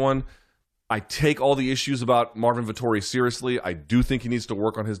about this one. I take all the issues about Marvin Vettori seriously. I do think he needs to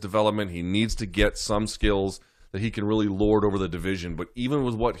work on his development. He needs to get some skills that he can really lord over the division. But even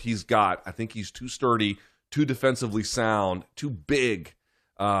with what he's got, I think he's too sturdy, too defensively sound, too big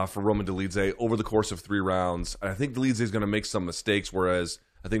for Roman Dolidze over the course of 3 rounds. And I think Dolidze is going to make some mistakes, whereas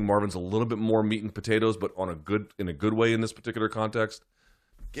I think Marvin's a little bit more meat and potatoes, but in a good way in this particular context.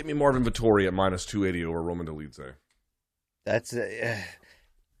 Give me Marvin Vettori at minus 280 over Roman Dolidze. That's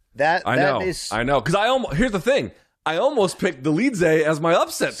I know. Because here's the thing. I almost picked Dolidze as my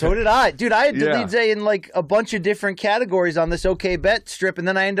upset. So did I. Dude, I had Dolidze in like a bunch of different categories on this OK Bet strip, and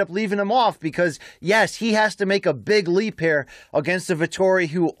then I ended up leaving him off because, yes, he has to make a big leap here against a Vettori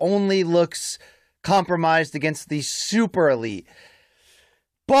who only looks compromised against the super elite.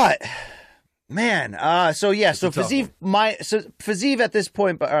 But, man, Fiziev at this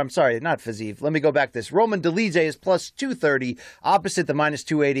point, but I'm sorry, not Fiziev. Let me go back this. Roman Dolidze is plus 230, opposite the minus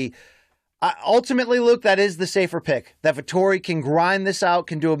 280. Ultimately, Luke, that is the safer pick. That Vettori can grind this out,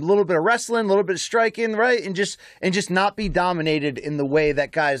 can do a little bit of wrestling, a little bit of striking, right? And just not be dominated in the way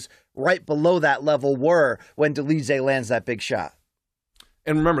that guys right below that level were when Dolidze lands that big shot.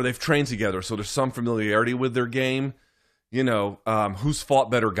 And remember, they've trained together, so there's some familiarity with their game. Who's fought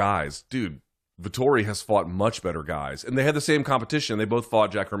better guys? Dude, Vettori has fought much better guys. And they had the same competition. They both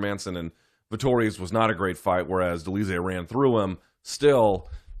fought Jack Hermansson, and Vettori's was not a great fight, whereas Dolidze ran through him. Still,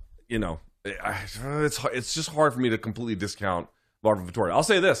 it's just hard for me to completely discount Marvin Vettori. I'll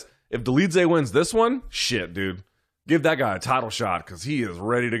say this. If Dolidze wins this one, shit, dude. Give that guy a title shot because he is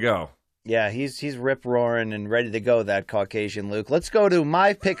ready to go. Yeah, he's rip-roaring and ready to go, that Caucasian Luke. Let's go to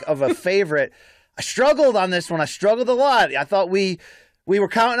my pick of a favorite. I struggled on this one. I struggled a lot. I thought we were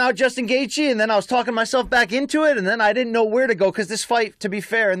counting out Justin Gaethje, and then I was talking myself back into it, and then I didn't know where to go because this fight, to be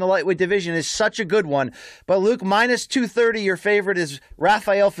fair, in the lightweight division is such a good one. But Luke, minus 230, your favorite is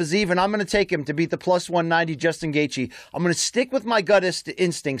Rafael Fiziev, and I'm going to take him to beat the plus 190 Justin Gaethje. I'm going to stick with my gut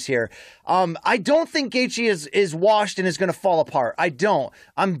instincts here. I don't think Gaethje is washed and is going to fall apart. I don't.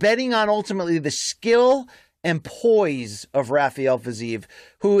 I'm betting on ultimately the skill and poise of Rafael Fiziev,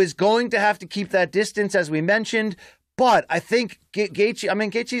 who is going to have to keep that distance, as we mentioned. But I think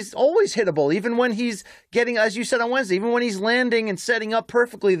Gaethje's always hittable, even when he's getting, as you said on Wednesday, even when he's landing and setting up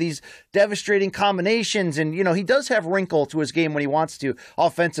perfectly these devastating combinations. And, he does have wrinkle to his game when he wants to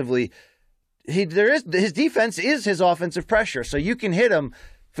offensively. His defense is his offensive pressure, so you can hit him.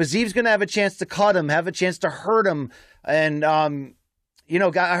 Fiziev's going to have a chance to cut him, have a chance to hurt him. And, I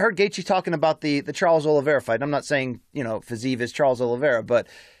heard Gaethje talking about the Charles Oliveira fight. I'm not saying, Fiziev is Charles Oliveira, but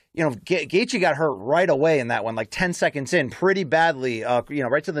Gaethje got hurt right away in that one, like 10 seconds in, pretty badly,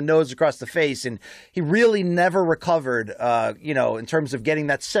 right to the nose, across the face. And he really never recovered, in terms of getting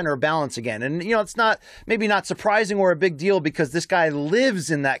that center balance again. And, it's maybe not surprising or a big deal because this guy lives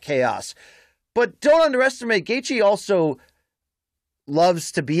in that chaos. But don't underestimate, Gaethje also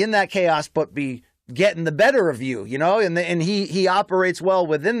loves to be in that chaos, but be getting the better of you, and he operates well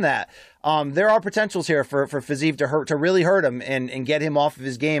within that. There are potentials here for Fiziev to really hurt him and get him off of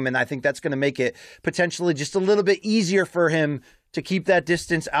his game, and I think that's going to make it potentially just a little bit easier for him to keep that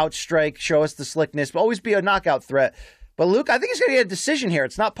distance, outstrike, show us the slickness, but always be a knockout threat. But Luke, I think he's going to get a decision here.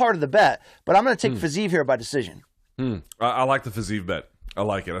 It's not part of the bet, but I'm going to take Fiziev here by decision. I like the Fiziev bet. I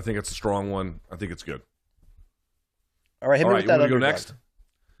like it. I think it's a strong one. I think it's good. All right, hit me with that underdog. Go next?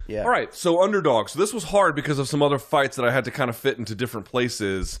 Yeah. All right, so underdog. So this was hard because of some other fights that I had to kind of fit into different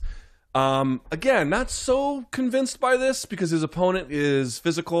places. Again, not so convinced by this because his opponent is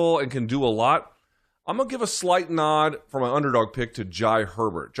physical and can do a lot. I'm going to give a slight nod for my underdog pick to Jai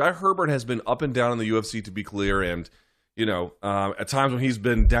Herbert. Jai Herbert has been up and down in the UFC, to be clear, and, at times when he's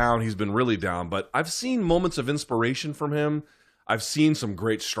been down, he's been really down. But I've seen moments of inspiration from him. I've seen some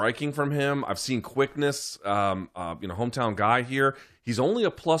great striking from him. I've seen quickness, hometown guy here. He's only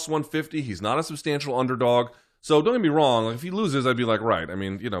a plus 150. He's not a substantial underdog. So don't get me wrong. Like, if he loses, I'd be like, right. I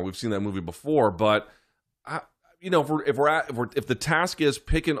mean, we've seen that movie before. But, if the task is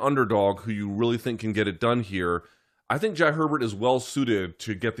pick an underdog who you really think can get it done here, I think Jai Herbert is well suited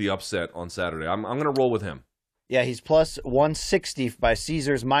to get the upset on Saturday. I'm going to roll with him. Yeah, he's plus 160 by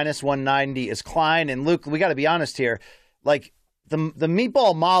Caesars. Minus 190 is Klein. And Luke, we got to be honest here. Like, the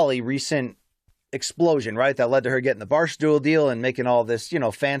Meatball Molly recent explosion, right, that led to her getting the Barstool deal and making all this,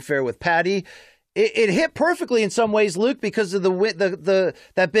 fanfare with Patty. It hit perfectly in some ways, Luke, because of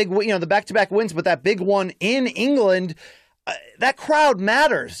that big, the back-to-back wins, but that big one in England. That crowd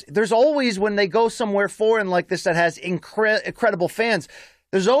matters. There's always, when they go somewhere foreign like this that has incredible fans,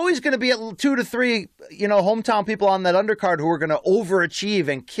 there's always going to be 2 to 3, hometown people on that undercard who are going to overachieve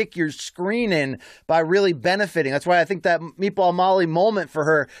and kick your screen in by really benefiting. That's why I think that Meatball Molly moment for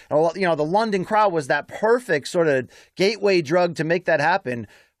her, the London crowd was that perfect sort of gateway drug to make that happen.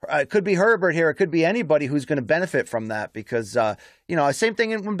 It could be Herbert here. It could be anybody who's going to benefit from that because, same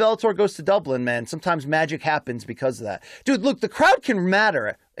thing when Bellator goes to Dublin, man. Sometimes magic happens because of that. Dude, look, the crowd can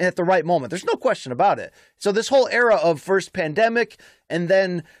matter at the right moment. There's no question about it. So this whole era of first pandemic and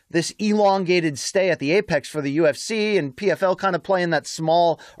then this elongated stay at the Apex for the UFC and PFL kind of playing that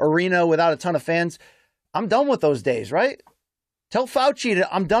small arena without a ton of fans, I'm done with those days, right? Tell Fauci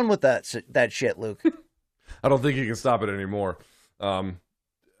that I'm done with that shit, Luke. I don't think he can stop it anymore.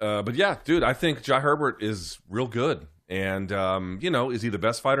 But yeah, dude, I think Jai Herbert is real good. And, is he the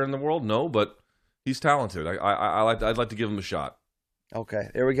best fighter in the world? No, but he's talented. I'd like to give him a shot. Okay,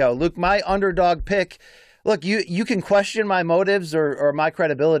 there we go. Luke, my underdog pick. Look, you can question my motives or my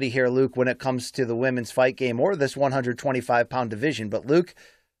credibility here, Luke, when it comes to the women's fight game or this 125-pound division. But, Luke,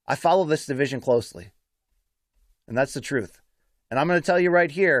 I follow this division closely. And that's the truth. And I'm going to tell you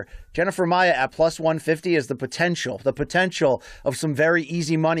right here, Jennifer Maia at plus 150 is the potential of some very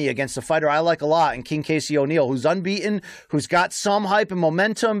easy money against a fighter I like a lot in King Casey O'Neill, who's unbeaten, who's got some hype and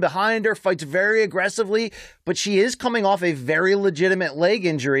momentum behind her, fights very aggressively, but she is coming off a very legitimate leg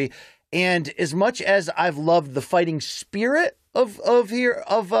injury. And as much as I've loved the fighting spirit of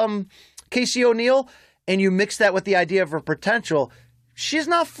Casey O'Neill, and you mix that with the idea of her potential, she's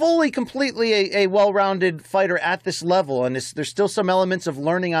not completely a well-rounded fighter at this level, and there's still some elements of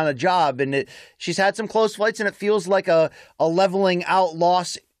learning on a job, and she's had some close fights, and it feels like a leveling out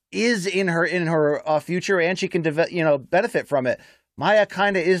loss is in her future, and she can benefit from it. Maia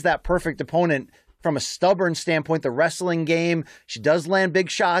kind of is that perfect opponent from a stubborn standpoint. The wrestling game, she does land big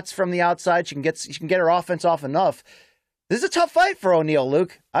shots from the outside. She can get her offense off enough. This is a tough fight for O'Neill,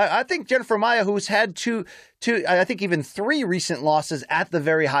 Luke. I think Jennifer Maia, who's had two, I think even 3 recent losses at the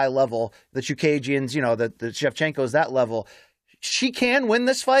very high level, the Chukagians, the Shevchenkos, that level, she can win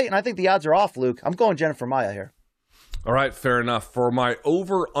this fight, and I think the odds are off, Luke. I'm going Jennifer Maia here. All right, fair enough. For my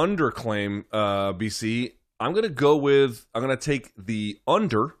over-under claim, BC, I'm going to take the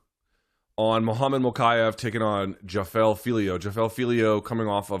under on Muhammad Mokaev taking on Jafel Filio. Jafel Filio coming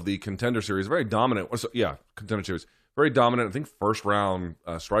off of the Contender Series, very dominant. Contender Series. Very dominant, I think, first round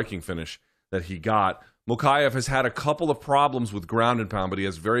striking finish that he got. Mokaev has had a couple of problems with ground and pound, but he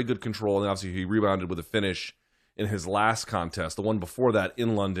has very good control, and obviously he rebounded with a finish in his last contest. The one before that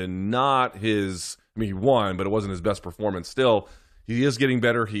in London, he won, but it wasn't his best performance. Still, he is getting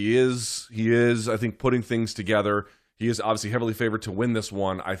better. He is, I think, putting things together. He is obviously heavily favored to win this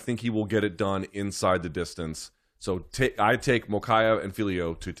one. I think he will get it done inside the distance. So I take Mokaev and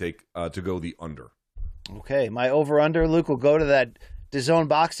Filio to go the under. Okay, my over-under, Luke, will go to that DAZN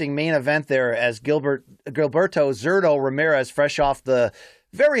Boxing main event there as Gilberto Zurdo Ramirez, fresh off the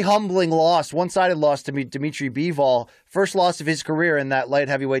very humbling loss, one-sided loss to Dimitri Bivol, first loss of his career in that light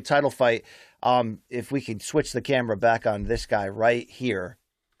heavyweight title fight. If we could switch the camera back on this guy right here.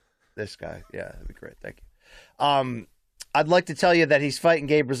 This guy, yeah, that'd be great. Thank you. I'd like to tell you that he's fighting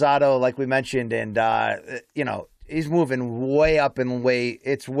Gabe Rosado, like we mentioned, and he's moving way up and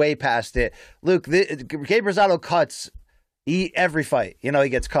it's way past it. Luke, Gabe Rosado cuts every fight. He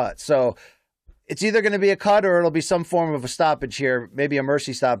gets cut. So it's either going to be a cut or it'll be some form of a stoppage here, maybe a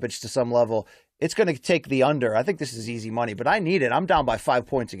mercy stoppage to some level. It's going to take the under. I think this is easy money, but I need it. I'm down by 5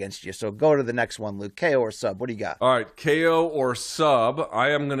 points against you. So go to the next one, Luke. KO or sub? What do you got? All right, KO or sub. I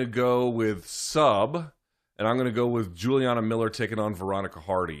am going to go with sub. And I'm going to go with Juliana Miller taking on Veronica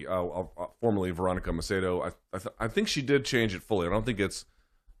Hardy, formerly Veronica Macedo. I think she did change it fully. I don't think it's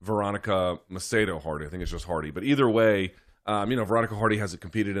Veronica Macedo Hardy. I think it's just Hardy. But either way, Veronica Hardy hasn't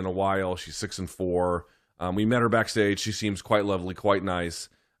competed in a while. She's 6-4. We met her backstage. She seems quite lovely, quite nice.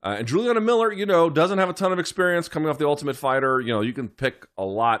 And Juliana Miller, doesn't have a ton of experience coming off The Ultimate Fighter. You can pick a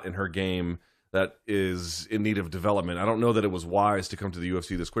lot in her game that is in need of development. I don't know that it was wise to come to the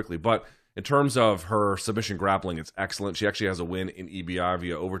UFC this quickly, but in terms of her submission grappling, it's excellent. She actually has a win in EBI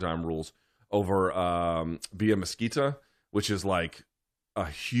via overtime rules over Bia Mesquita, which is like a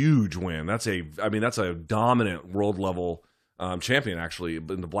huge win. That's a dominant world level champion actually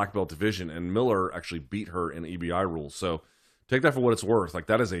in the black belt division, and Miller actually beat her in EBI rules. So take that for what it's worth. Like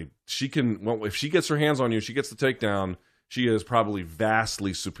if she gets her hands on you, she gets the takedown. She is probably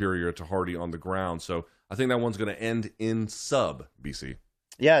vastly superior to Hardy on the ground. So I think that one's going to end in sub, BC.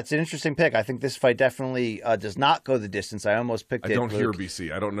 Yeah, it's an interesting pick. I think this fight definitely does not go the distance. I almost picked it. I don't hear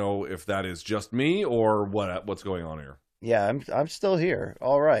BC. I don't know if that is just me or what's going on here. Yeah, I'm still here.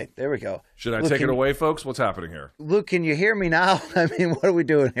 All right, there we go. Should I take it away, folks? What's happening here? Luke, can you hear me now? I mean, what are we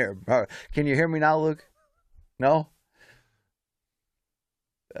doing here? Can you hear me now, Luke? No?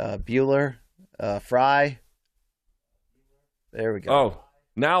 Bueller, Fry. There we go. Oh,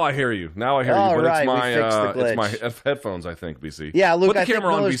 now I hear you. But right, it's my headphones, I think, BC. Yeah, Luke, put the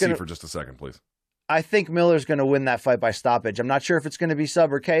camera on BC for just a second, please. I think Miller's going to win that fight by stoppage. I'm not sure if it's going to be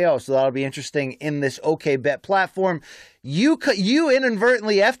sub or KO, so that'll be interesting in this OK Bet platform. You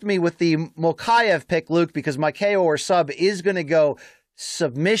inadvertently effed me with the Mokaev pick, Luke, because my KO or sub is going to go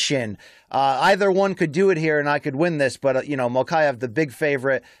submission. Either one could do it here and I could win this, but Mokaev, the big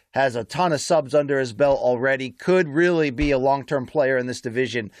favorite, has a ton of subs under his belt already, could really be a long-term player in this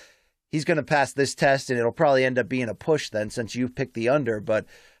division. He's going to pass this test and it'll probably end up being a push then, since you picked the under, but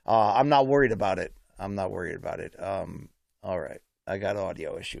I'm not worried about it. All right, I got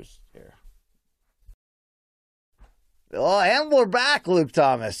audio issues here. Oh, and we're back, Luke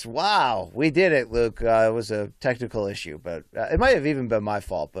Thomas. Wow, we did it, Luke. It was a technical issue, but it might have even been my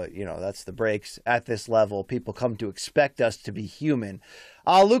fault. But, that's the breaks at this level. People come to expect us to be human.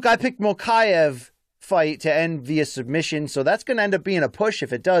 Luke, I picked Mokaev fight to end via submission, so that's going to end up being a push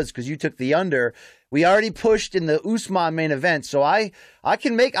if it does, because you took the under. We already pushed in the Usman main event, so I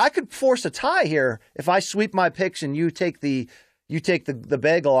could force a tie here if I sweep my picks and you take the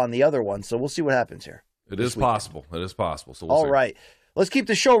bagel on the other one. So we'll see what happens here. It is possible. So we'll All see. right. Let's keep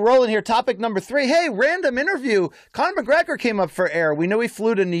the show rolling here. Topic number 3. Hey, random interview. Conor McGregor came up for air. We know he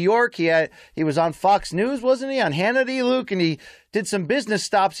flew to New York. He was on Fox News, wasn't he? On Hannity, Luke, and he did some business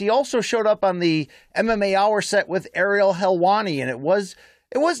stops. He also showed up on the MMA Hour set with Ariel Helwani, and it was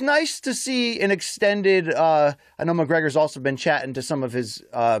nice to see an extended. I know McGregor's also been chatting to some of his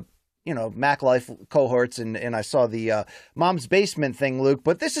Mac Life cohorts, and I saw the Mom's Basement thing, Luke.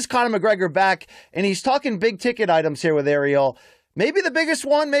 But this is Conor McGregor back, and he's talking big ticket items here with Ariel. Maybe the biggest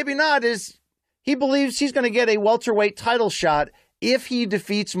one, maybe not, is he believes he's going to get a welterweight title shot if he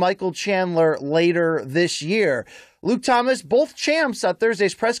defeats Michael Chandler later this year. Luke Thomas, both champs at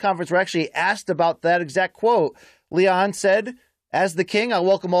Thursday's press conference were actually asked about that exact quote. Leon said, "As the king, I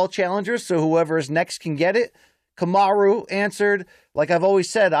welcome all challengers, so whoever is next can get it." Kamaru answered, "Like I've always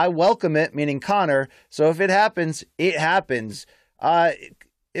said, I welcome it," meaning Conor. So if it happens, it happens.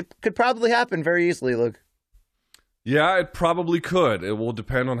 It could probably happen very easily, Luke. Yeah, it probably could. It will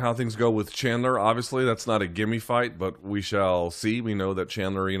depend on how things go with Chandler. Obviously, that's not a gimme fight, but we shall see. We know that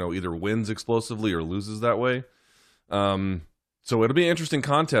Chandler, either wins explosively or loses that way. So it'll be an interesting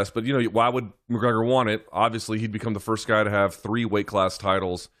contest, but why would McGregor want it? Obviously, he'd become the first guy to have 3 weight class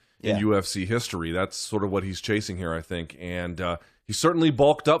titles in UFC history. That's sort of what he's chasing here, I think. And he certainly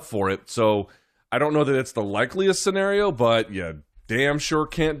bulked up for it. So I don't know that it's the likeliest scenario, but yeah, damn sure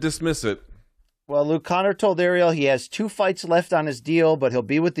can't dismiss it. Well, Luke, Conor told Ariel he has 2 fights left on his deal, but he'll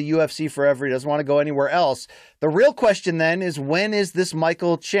be with the UFC forever. He doesn't want to go anywhere else. The real question then is, when is this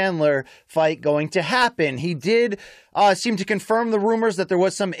Michael Chandler fight going to happen? He did seem to confirm the rumors that there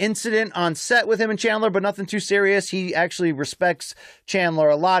was some incident on set with him and Chandler, but nothing too serious. He actually respects Chandler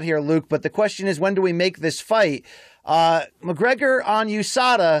a lot here, Luke. But the question is, when do we make this fight? McGregor on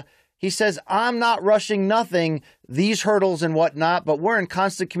USADA, he says, I'm not rushing nothing, these hurdles and whatnot, but we're in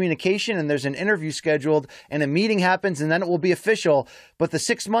constant communication and there's an interview scheduled and a meeting happens and then it will be official. But the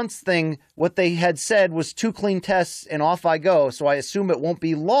 6 months thing, what they had said was 2 clean tests and off I go. So I assume it won't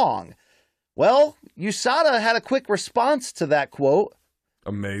be long. Well, USADA had a quick response to that quote.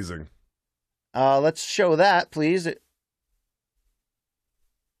 Amazing. Let's show that, please. Here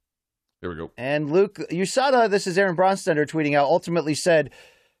we go. And Luke, USADA, this is Aaron Bronstender tweeting out, ultimately said,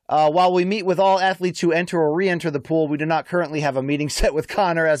 while we meet with all athletes who enter or re-enter the pool, we do not currently have a meeting set with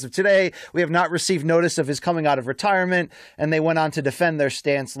Conor as of today. We have not received notice of his coming out of retirement. And they went on to defend their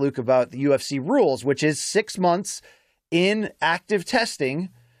stance, Luke, about the UFC rules, which is 6 months in active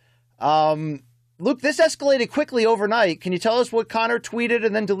testing. Luke, this escalated quickly overnight. Can you tell us what Conor tweeted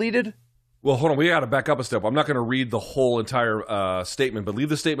and then deleted? Well, hold on. We got to back up a step. I'm not going to read the whole entire statement, but leave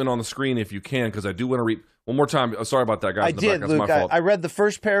the statement on the screen if you can, because I do want to read one more time. Oh, sorry about that, guys. I did, Luke. I read the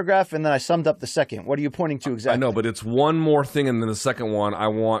first paragraph, and then I summed up the second. What are you pointing to exactly? I know, but it's one more thing, and then the second one, I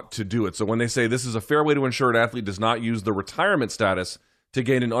want to do it. So when they say this is a fair way to ensure an athlete does not use the retirement status to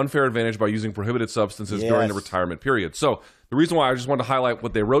gain an unfair advantage by using prohibited substances during the retirement period. So the reason why I just wanted to highlight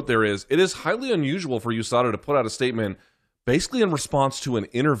what they wrote there is, it is highly unusual for USADA to put out a statement basically in response to an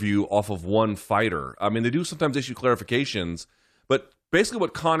interview off of one fighter. I mean, they do sometimes issue clarifications, but basically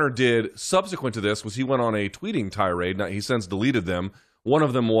what Conor did subsequent to this was he went on a tweeting tirade. Now, he since deleted them. One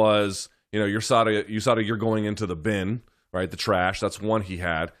of them was, USADA, you're going into the bin, right, the trash. That's one he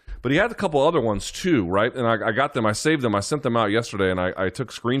had. But he had a couple other ones too, right? And I got them. I saved them. I sent them out yesterday, and I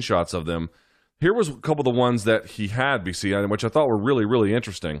took screenshots of them. Here was a couple of the ones that he had, BC, which I thought were really, really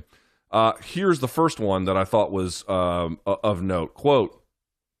interesting. Here's the first one that I thought was of note. Quote,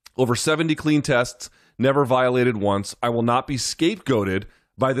 over 70 clean tests, never violated once. I will not be scapegoated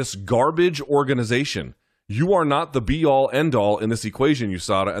by this garbage organization. You are not the be-all, end-all in this equation,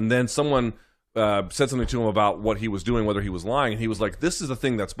 USADA. And then someone said something to him about what he was doing, whether he was lying. And he was like, this is the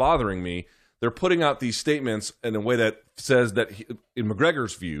thing that's bothering me. They're putting out these statements in a way that says that, in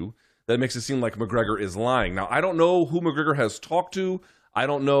McGregor's view, that makes it seem like McGregor is lying. Now, I don't know who McGregor has talked to. I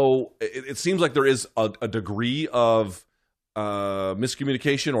don't know. It seems like there is a degree of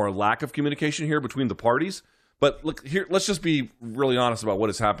miscommunication or lack of communication here between the parties. But look, here, let's just be really honest about what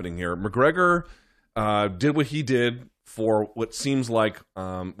is happening here. McGregor did what he did for what seems like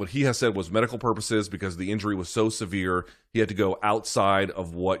what he has said was medical purposes, because the injury was so severe. He had to go outside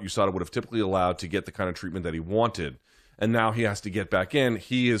of what USADA would have typically allowed to get the kind of treatment that he wanted. And now he has to get back in.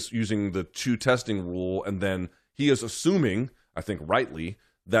 He is using the 2 testing rule, and then he is assuming, I think rightly,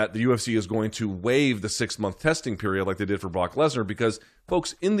 that the UFC is going to waive the 6-month testing period like they did for Brock Lesnar, because,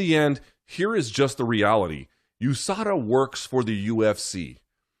 folks, in the end, here is just the reality. USADA works for the UFC.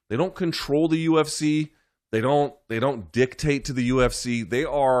 They don't control the UFC. They don't dictate to the UFC. They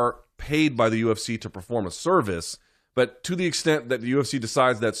are paid by the UFC to perform a service, but to the extent that the UFC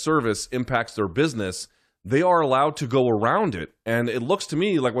decides that service impacts their business, they are allowed to go around it. And it looks to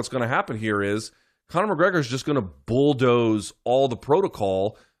me like what's going to happen here is Conor McGregor is just going to bulldoze all the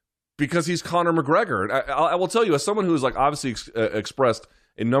protocol because he's Conor McGregor. And I will tell you, as someone who has obviously expressed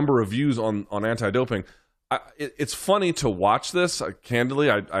a number of views on anti-doping, it's funny to watch this. Candidly,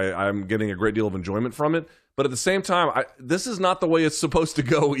 I'm getting a great deal of enjoyment from it. But at the same time, this is not the way it's supposed to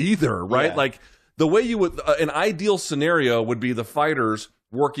go either, right? Yeah. Like the way you would, an ideal scenario would be the fighters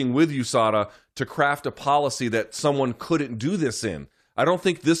working with USADA to craft a policy that someone couldn't do this in. I don't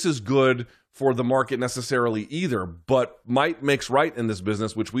think this is good for the market necessarily either, but might makes right in this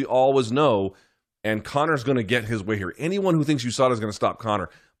business, which we always know, and Conor's going to get his way here. Anyone who thinks USADA is going to stop Conor,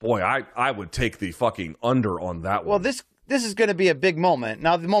 boy, I would take the fucking under on that one. Well, this is going to be a big moment.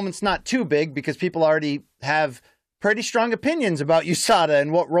 Now, the moment's not too big because people already have pretty strong opinions about USADA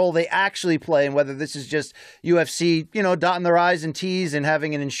and what role they actually play, and whether this is just UFC, dotting their I's and T's and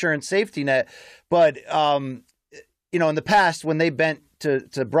having an insurance safety net. But, in the past, when they bent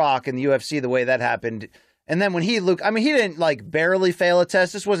to Brock in the UFC, the way that happened, and then when he didn't barely fail a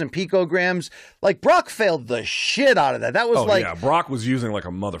test. This wasn't picograms. Brock failed the shit out of that. That was Brock was using like a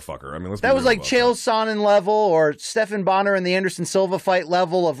motherfucker. I mean, that was like Chael Sonnen level or Stephan Bonner in the Anderson Silva fight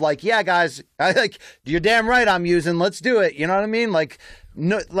level of yeah, guys, you're damn right I'm using. Let's do it. You know what I mean? That's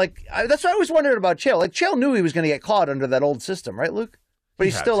what I always wondered about Chael. Chael knew he was going to get caught under that old system, right, Luke? but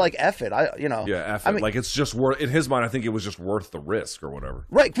he's still like, F it. Yeah, F it. I mean, like, it's just worth, in his mind, I think it was just worth the risk or whatever.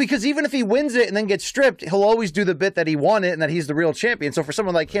 Right, because even if he wins it and then gets stripped, he'll always do the bit that he won it and that he's the real champion. So for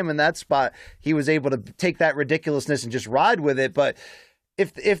someone like him in that spot, he was able to take that ridiculousness and just ride with it. But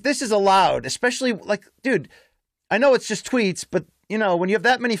if this is allowed, especially like, dude, I know it's just tweets, but when you have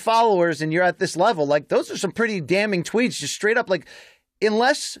that many followers and you're at this level, like, those are some pretty damning tweets, just straight up, like,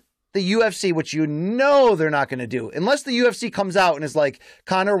 unless the UFC, which they're not going to do, unless the UFC comes out and is like,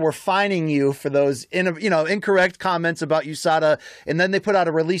 Conor, we're fining you for those incorrect comments about USADA, and then they put out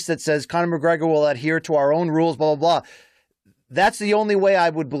a release that says Conor McGregor will adhere to our own rules, blah, blah, blah. That's the only way I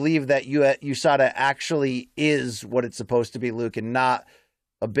would believe that USADA actually is what it's supposed to be, Luke, and not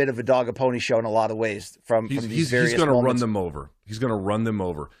a bit of a dog and pony show in a lot of ways from these various He's going to moments. run them over. He's going to run them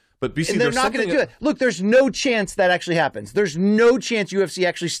over. But BC, and they're not going to do it. Look, there's no chance that actually happens. There's no chance UFC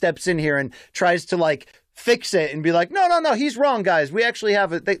actually steps in here and tries to, like, fix it and be like, no, he's wrong, guys. We actually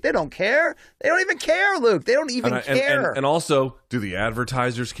have it. They don't care. They don't even care, Luke. They don't even care. And also, do the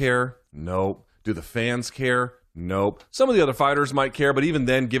advertisers care? Nope. Do the fans care? Nope. Some of the other fighters might care, but even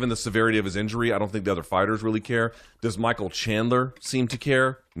then, given the severity of his injury, I don't think the other fighters really care. Does Michael Chandler seem to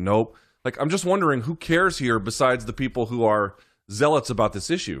care? Nope. Like, I'm just wondering who cares here besides the people who are zealots about this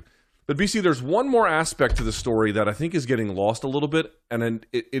issue. But BC, there's one more aspect to the story that I think is getting lost a little bit, and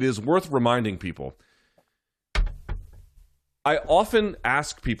it is worth reminding people. I often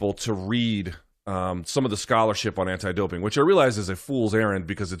ask people to read some of the scholarship on anti-doping, which I realize is a fool's errand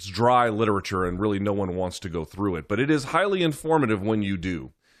because it's dry literature and really no one wants to go through it. But it is highly informative when you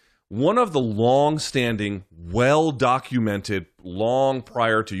do. One of the long-standing, well-documented, long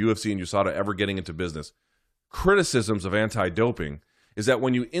prior to UFC and USADA ever getting into business, criticisms of anti-doping is that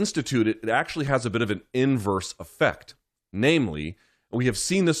when you institute it, it actually has a bit of an inverse effect. Namely, we have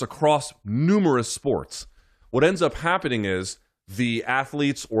seen this across numerous sports. What ends up happening is the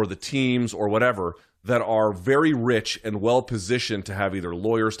athletes or the teams or whatever that are very rich and well-positioned to have either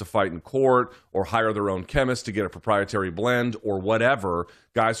lawyers to fight in court or hire their own chemists to get a proprietary blend or whatever,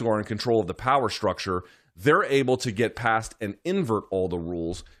 guys who are in control of the power structure, they're able to get past and invert all the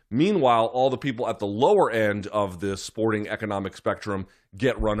rules. Meanwhile, all the people at the lower end of the sporting economic spectrum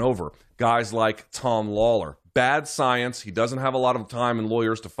get run over. Guys like Tom Lawler. Bad science. He doesn't have a lot of time and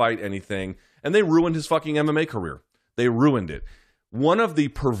lawyers to fight anything. And they ruined his fucking MMA career. They ruined it. One of the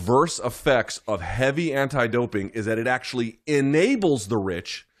perverse effects of heavy anti-doping is that it actually enables the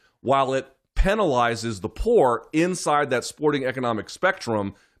rich while it penalizes the poor inside that sporting economic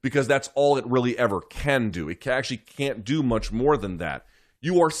spectrum, because that's all it really ever can do. It actually can't do much more than that.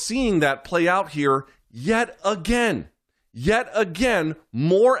 You are seeing that play out here yet again. Yet again,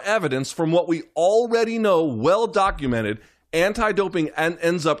 more evidence from what we already know, well documented. Anti-doping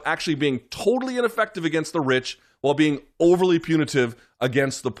ends up actually being totally ineffective against the rich while being overly punitive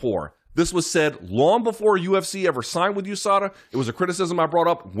against the poor. This was said long before UFC ever signed with USADA. It was a criticism I brought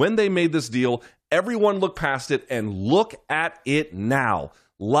up when they made this deal. Everyone looked past it, and look at it now.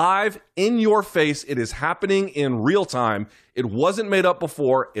 Live in your face. It is happening in real time. It wasn't made up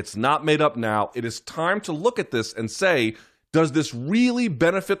before. It's not made up now. It is time to look at this and say, does this really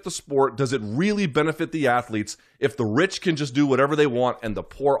benefit the sport? Does it really benefit the athletes if the rich can just do whatever they want and the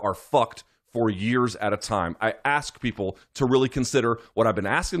poor are fucked for years at a time? I ask people to really consider what I've been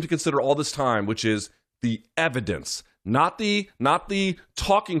asking them to consider all this time, which is the evidence, not the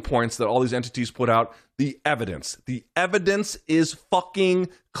talking points that all these entities put out. The evidence. The evidence is fucking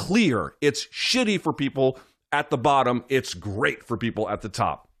clear. It's shitty for people at the bottom. It's great for people at the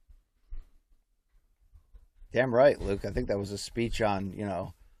top. Damn right, Luke. I think that was a speech on,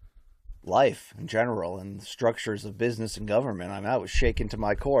 life in general and structures of business and government. I mean, I was shaken to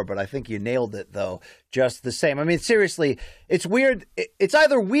my core, but I think you nailed it, though, just the same. I mean, seriously, it's weird. It's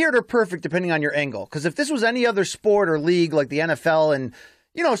either weird or perfect, depending on your angle. Because if this was any other sport or league like the NFL and,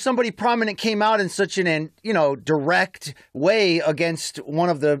 somebody prominent came out in such an, direct way against one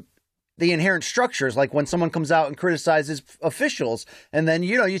of the inherent structures, like when someone comes out and criticizes officials, and then,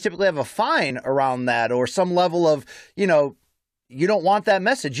 you typically have a fine around that or some level of, you don't want that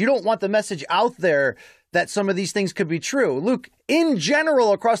message. You don't want the message out there that some of these things could be true. Luke, in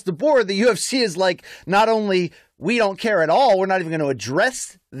general, across the board, the UFC is like, not only we don't care at all, we're not even going to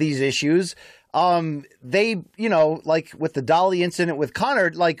address these issues. They, like with the Dolly incident with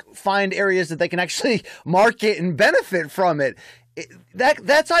Conor, like find areas that they can actually market and benefit from it.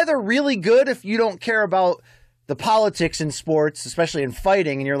 That's either really good if you don't care about the politics in sports, especially in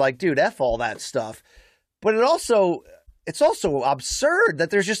fighting, and you're like, dude, F all that stuff. But it's also absurd that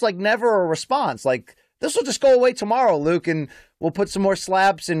there's just like never a response. Like, this will just go away tomorrow, Luke, and we'll put some more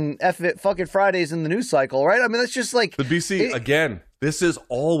slaps and fuck it Fridays in the news cycle, right? I mean, that's just like... But BC, again, This is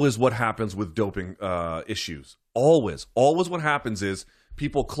always what happens with doping issues. Always what happens is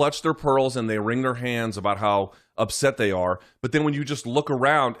people clutch their pearls and they wring their hands about how upset they are. But then when you just look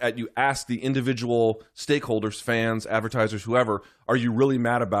around you ask the individual stakeholders, fans, advertisers, whoever, are you really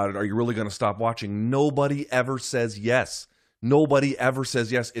mad about it? Are you really going to stop watching? Nobody ever says yes. Nobody ever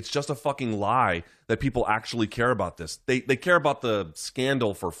says yes. It's just a fucking lie that people actually care about this. They care about the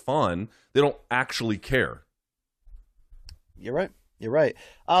scandal for fun. They don't actually care. You're right. You're right.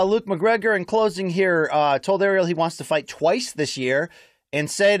 Luke McGregor, in closing here, told Ariel he wants to fight twice this year and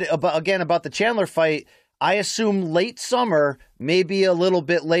said about the Chandler fight, I assume late summer, maybe a little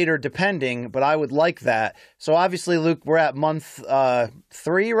bit later depending, but I would like that. So obviously, Luke, we're at month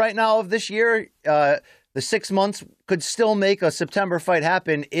 3 right now of this year. The 6 months could still make a September fight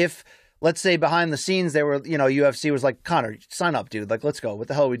happen if, let's say, behind the scenes, they were, UFC was like, Conor, sign up, dude. Like, let's go. What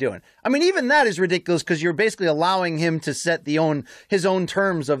the hell are we doing? I mean, even that is ridiculous because you're basically allowing him to set his own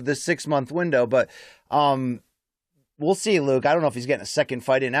terms of this 6-month window. But we'll see, Luke. I don't know if he's getting a second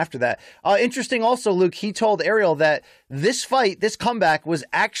fight in after that. Interesting also, Luke, he told Ariel that this comeback was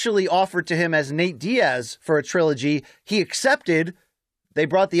actually offered to him as Nate Diaz for a trilogy. He accepted. They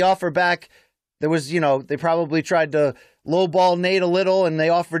brought the offer back. There was, they probably tried to lowball Nate a little and they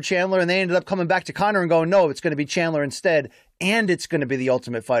offered Chandler and they ended up coming back to Conor and going, no, it's going to be Chandler instead. And it's going to be the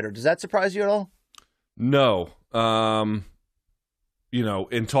Ultimate Fighter. Does that surprise you at all? No.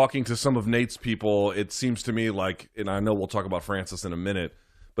 In talking to some of Nate's people, it seems to me like, and I know we'll talk about Francis in a minute,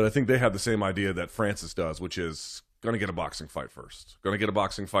 but I think they have the same idea that Francis does, which is going to get a boxing fight first.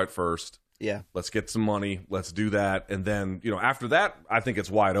 Yeah. Let's get some money. Let's do that. And then, after that, I think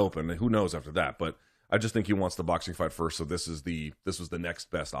it's wide open. Who knows after that? But I just think he wants the boxing fight first. So this was the next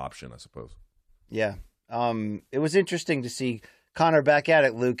best option, I suppose. Yeah. It was interesting to see Conor back at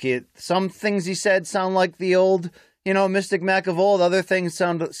it, Luke. Some things he said sound like the old, Mystic Mac of old. Other things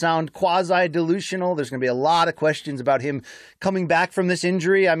sound quasi-delusional. There's going to be a lot of questions about him coming back from this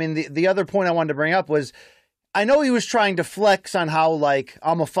injury. I mean, the other point I wanted to bring up was, I know he was trying to flex on how, like,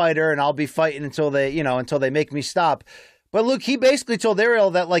 I'm a fighter and I'll be fighting until they make me stop. But Luke, he basically told Ariel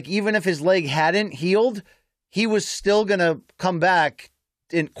that, like, even if his leg hadn't healed, he was still going to come back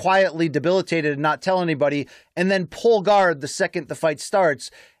and quietly debilitated and not tell anybody and then pull guard the second the fight starts.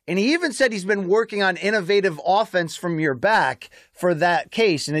 And he even said he's been working on innovative offense from your back for that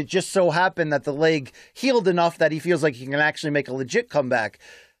case. And it just so happened that the leg healed enough that he feels like he can actually make a legit comeback.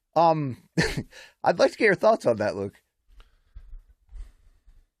 I'd like to get your thoughts on that, Luke.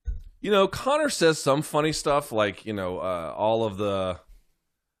 Conor says some funny stuff like, all of the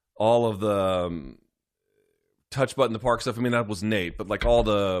touch button the park stuff. I mean, that was Nate, but like all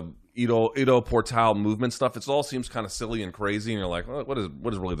the Ido Portal movement stuff, it all seems kind of silly and crazy. And you're like, well, what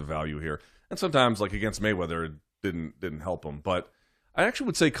is really the value here? And sometimes, like against Mayweather, it didn't help him. But I actually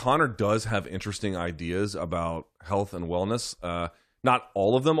would say Conor does have interesting ideas about health and wellness. Not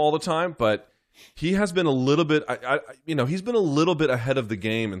all of them all the time, but he has been a little bit, he's been a little bit ahead of the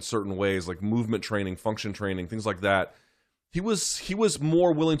game in certain ways, like movement training, function training, things like that. He was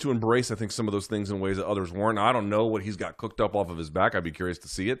more willing to embrace, I think, some of those things in ways that others weren't. Now, I don't know what he's got cooked up off of his back. I'd be curious to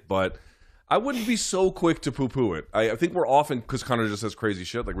see it, but I wouldn't be so quick to poo-poo it. I think we're often, because Conor just says crazy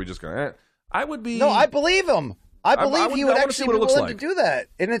shit, like we just go, I would be... No, I believe him. I believe he would actually be willing to do that.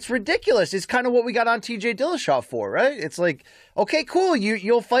 And it's ridiculous. It's kind of what we got on TJ Dillashaw for, right? It's like, okay, cool,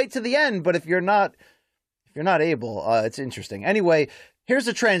 you'll fight to the end, but if you're not able, it's interesting. Anyway, here's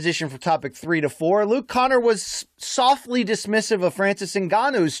a transition from topic 3 to 4. Luke, Conor was softly dismissive of Francis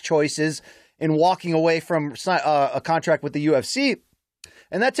Ngannou's choices in walking away from a contract with the UFC.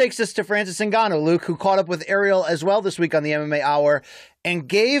 And that takes us to Francis Ngannou, Luke, who caught up with Ariel as well this week on the MMA Hour and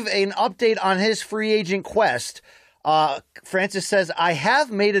gave an update on his free agent quest. Francis says, I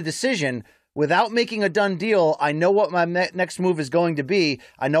have made a decision. Without making a done deal, I know what my next move is going to be.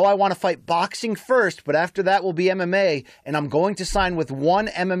 I know I want to fight boxing first, but after that will be MMA, and I'm going to sign with one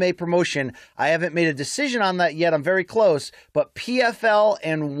MMA promotion. I haven't made a decision on that yet. I'm very close, but PFL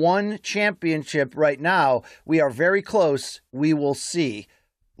and one championship right now. We are very close. We will see.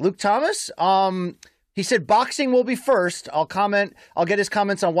 Luke Thomas, he said boxing will be first. I'll get his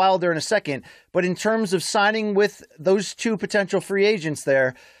comments on Wilder in a second, but in terms of signing with those two potential free agents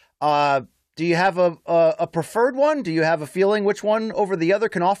there, do you have a preferred one? Do you have a feeling which one over the other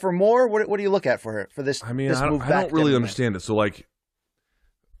can offer more? What do you look at for this? I mean, this move I don't really understand it. So like,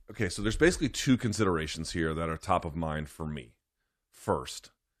 okay, so there's basically two considerations here that are top of mind for me.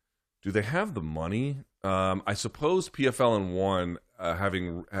 First, do they have the money? I suppose PFL and one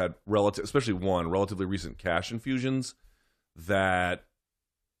having had especially one relatively recent cash infusions that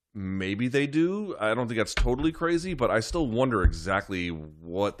maybe they do. I don't think that's totally crazy, but I still wonder exactly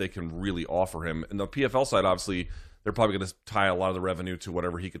what they can really offer him. And the PFL side, obviously, they're probably going to tie a lot of the revenue to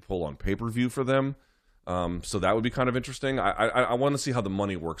whatever he could pull on pay-per-view for them. So that would be kind of interesting. I want to see how the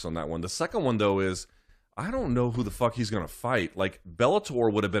money works on that one. The second one, though, is I don't know who the fuck he's going to fight. Like,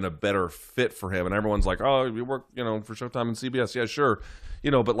 Bellator would have been a better fit for him. And everyone's like, oh, you work, for Showtime and CBS. Yeah, sure.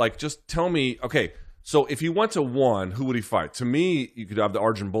 But like, just tell me, okay, so if he went to one, who would he fight? To me, you could have the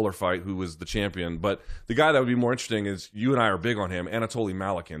Arjun Bowler fight, who was the champion. But the guy that would be more interesting is, you and I are big on him, Anatoly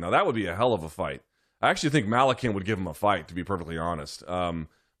Malakin. Now, that would be a hell of a fight. I actually think Malakin would give him a fight, to be perfectly honest.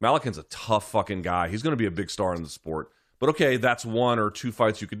 Malakin's a tough fucking guy. He's going to be a big star in the sport. But okay, that's one or two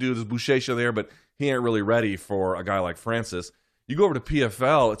fights you could do. There's Boucher there, but he ain't really ready for a guy like Francis. You go over to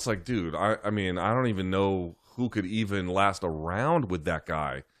PFL, it's like, dude, I mean, I don't even know who could even last a round with that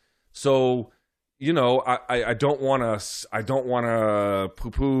guy. So, I don't want to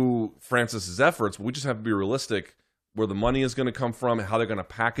poo-poo Francis's efforts, but we just have to be realistic where the money is going to come from, how they're going to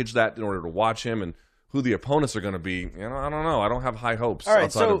package that in order to watch him, and who the opponents are going to be. I don't know. I don't have high hopes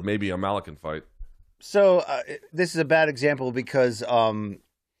outside of maybe a Malakin fight. So this is a bad example because Uberim,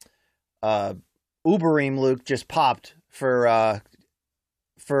 Luke, just popped for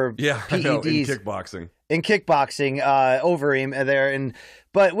PEDs. I know, in kickboxing. In kickboxing, Overeem there,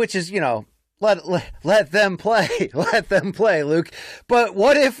 but which is let them play, let them play, Luke. But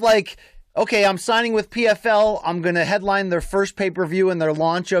what if okay, I'm signing with PFL. I'm going to headline their first pay-per-view and their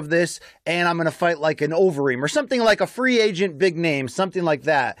launch of this, and I'm going to fight like an Overeem or something like a free agent big name, something like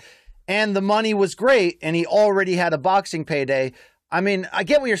that. And the money was great, and he already had a boxing payday. I mean, I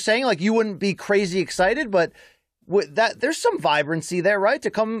get what you're saying. Like, you wouldn't be crazy excited, but with that, there's some vibrancy there, right? To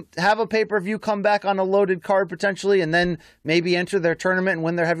come have a pay-per-view, come back on a loaded card potentially, and then maybe enter their tournament and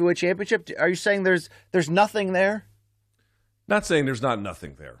win their heavyweight championship. Are you saying there's nothing there? Not saying there's not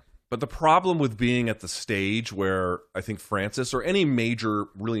nothing there. But the problem with being at the stage where I think Francis or any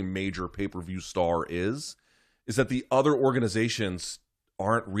really major pay-per-view star is that the other organizations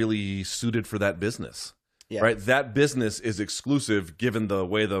aren't really suited for that business, right? That business is exclusive given the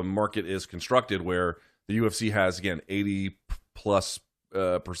way the market is constructed, where the UFC has, again, 80+%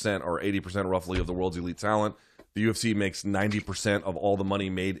 or 80% roughly of the world's elite talent. The UFC makes 90% of all the money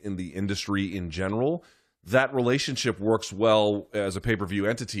made in the industry in general. That relationship works well as a pay-per-view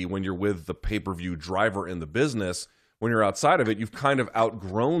entity when you're with the pay-per-view driver in the business. When you're outside of it, you've kind of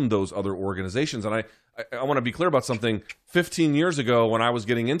outgrown those other organizations. And I want to be clear about something. 15 years ago, when I was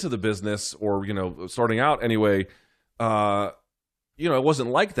getting into the business, or starting out anyway, it wasn't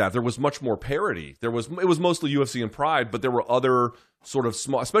like that. There was much more parity. It was mostly UFC and Pride, but there were other sort of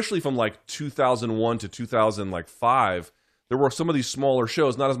small, especially from like 2001 to 2005. There were some of these smaller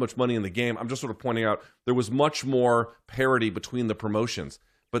shows, not as much money in the game. I'm just sort of pointing out there was much more parity between the promotions,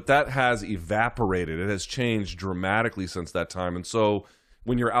 but that has evaporated. It has changed dramatically since that time. And so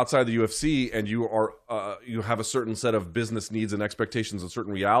when you're outside the UFC and you have a certain set of business needs and expectations and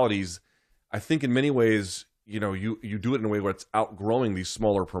certain realities, I think in many ways, you do it in a way where it's outgrowing these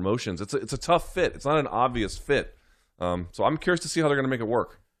smaller promotions. It's a tough fit. It's not an obvious fit. So I'm curious to see how they're going to make it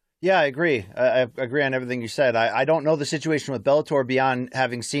work. Yeah, I agree. I agree on everything you said. I don't know the situation with Bellator beyond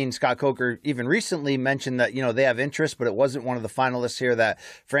having seen Scott Coker even recently mention that, they have interest, but it wasn't one of the finalists here that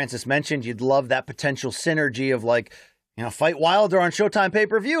Francis mentioned. You'd love that potential synergy of fight Wilder on Showtime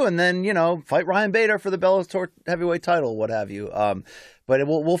pay-per-view and then, fight Ryan Bader for the Bellator heavyweight title, what have you. But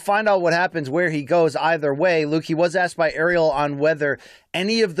we'll find out what happens, where he goes either way. Luke, he was asked by Ariel on whether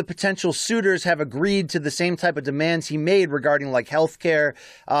any of the potential suitors have agreed to the same type of demands he made regarding healthcare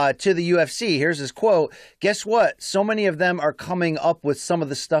to the UFC. Here's his quote. "Guess what? So many of them are coming up with some of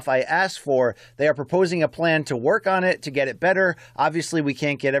the stuff I asked for. They are proposing a plan to work on it, to get it better. Obviously, we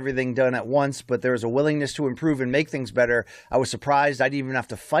can't get everything done at once, but there is a willingness to improve and make things better. I was surprised I didn't even have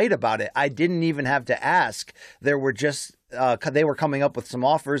to fight about it. I didn't even have to ask. There were just they were coming up with some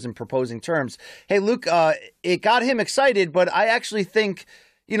offers and proposing terms." Hey, Luke, it got him excited, but I actually think,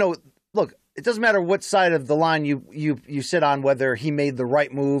 look, it doesn't matter what side of the line you sit on, whether he made the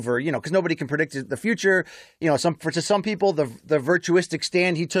right move or, because nobody can predict the future. To some people, the virtuistic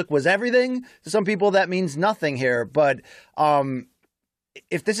stand he took was everything. To some people, that means nothing here. But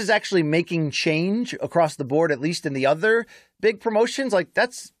if this is actually making change across the board, at least in the other big promotions,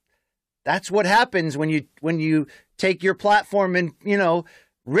 that's what happens when you take your platform and,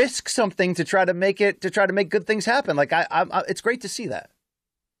 risk something to try to make good things happen. It's great to see that.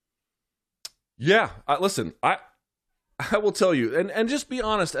 Yeah. Listen, I will tell you, and just be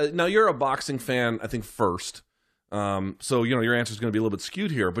honest. Now, you're a boxing fan, I think, first. So, your answer is going to be a little bit skewed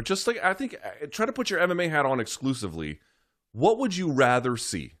here, but just I think try to put your MMA hat on exclusively. What would you rather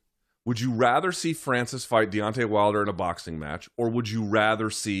see? Would you rather see Francis fight Deontay Wilder in a boxing match, or would you rather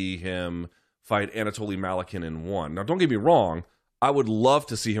see him fight Anatoly Malakin in one? Now, don't get me wrong. I would love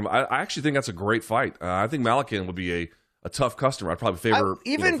to see him. I actually think that's a great fight. I think Malakin would be a tough customer. I'd probably favor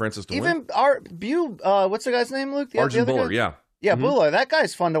Francis to win. Even what's the guy's name, Luke? Arjun Buller, yeah. Yeah, Buller. That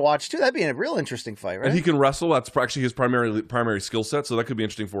guy's fun to watch, too. That'd be a real interesting fight, right? And he can wrestle. That's actually his primary skill set, so that could be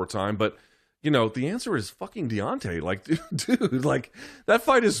interesting for a time. But, the answer is fucking Deontay. Like, dude, like, that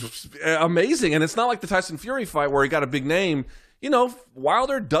fight is amazing. And it's not like the Tyson Fury fight where he got a big name.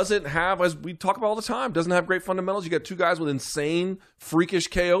 Wilder doesn't have, as we talk about all the time, doesn't have great fundamentals. You got two guys with insane, freakish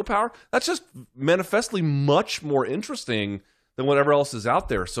KO power. That's just manifestly much more interesting than whatever else is out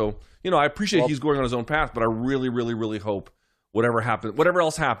there. So, I appreciate he's going on his own path, but I really, really, really hope whatever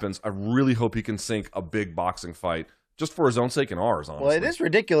else happens, I really hope he can sink a big boxing fight just for his own sake and ours, honestly. Well, it is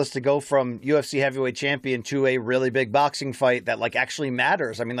ridiculous to go from UFC heavyweight champion to a really big boxing fight that actually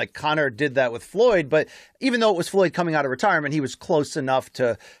matters. I mean, Conor did that with Floyd, but even though it was Floyd coming out of retirement, he was close enough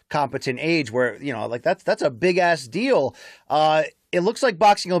to competent age where, that's a big ass deal. It looks like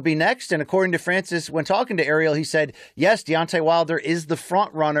boxing will be next. And according to Francis, when talking to Ariel, he said, yes, Deontay Wilder is the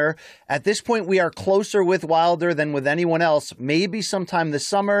front runner. At this point, we are closer with Wilder than with anyone else, maybe sometime this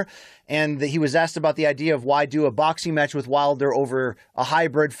summer. And he was asked about the idea of why do a boxing match with Wilder over a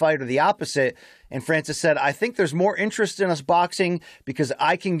hybrid fight or the opposite. And Francis said, I think there's more interest in us boxing because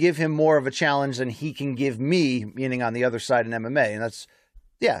I can give him more of a challenge than he can give me, meaning on the other side in MMA.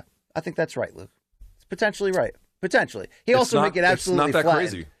 And I think that's right, Luke. It's potentially right. Potentially. He also make it absolutely It's not that flattened.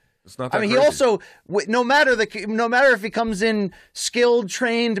 crazy. It's not that crazy. He also, no matter if he comes in skilled,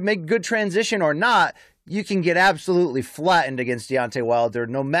 trained, make good transition or not, you can get absolutely flattened against Deontay Wilder,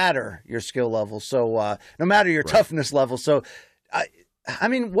 no matter your skill level. So, no matter your toughness level. So, I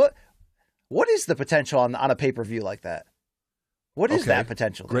mean, what is the potential on a pay-per-view like that? What is that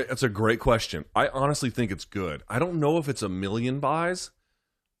potential? Great. That's a great question. I honestly think it's good. I don't know if it's 1 million buys,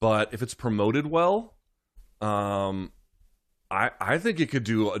 but if it's promoted well, I think it could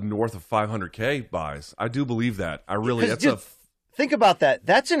do north of 500K buys. I do believe that. Think about that.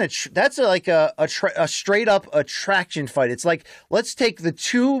 That's a straight up attraction fight. It's like, let's take the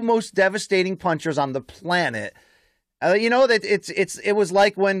two most devastating punchers on the planet. It was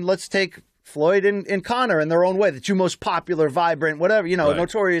like when let's take Floyd and Conor in their own way, the two most popular, vibrant, whatever,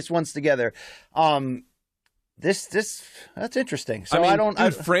 notorious ones together. That's interesting.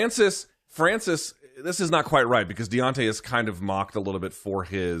 So Francis, this is not quite right because Deontay is kind of mocked a little bit for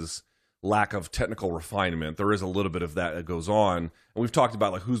his lack of technical refinement. There is a little bit of that goes on. And we've talked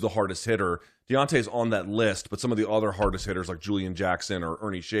about who's the hardest hitter. Deontay's on that list, but some of the other hardest hitters like Julian Jackson or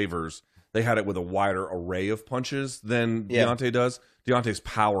Ernie Shavers, they had it with a wider array of punches than Deontay does. Deontay's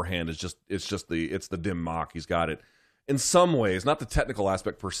power hand is it's the dim mock. He's got it. In some ways, not the technical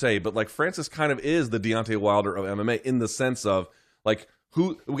aspect per se, but Francis kind of is the Deontay Wilder of MMA in the sense of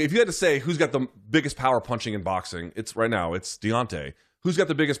if you had to say who's got the biggest power punching in boxing, it's Deontay. Who's got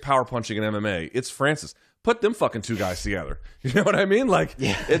the biggest power punching in MMA? It's Francis. Put them fucking two guys together. You know what I mean?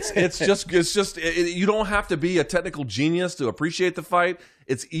 It's just you don't have to be a technical genius to appreciate the fight.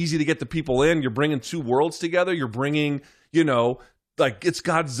 It's easy to get the people in. You're bringing two worlds together. You're bringing, it's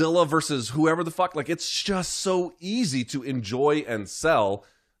Godzilla versus whoever the fuck. It's just so easy to enjoy and sell.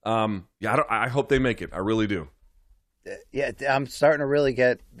 I hope they make it. I really do. Yeah, I'm starting to really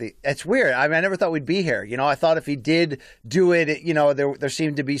get it's weird. I mean, I never thought we'd be here. I thought if he did do it, there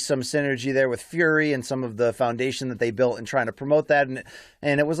seemed to be some synergy there with Fury and some of the foundation that they built in trying to promote that.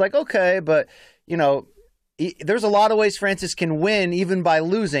 And it was okay, but, there's a lot of ways Francis can win even by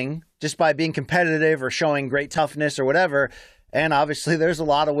losing, just by being competitive or showing great toughness or whatever. And obviously there's a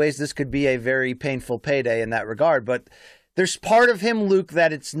lot of ways this could be a very painful payday in that regard. But there's part of him, Luke,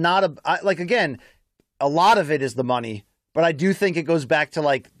 that it's not again, a lot of it is the money, but I do think it goes back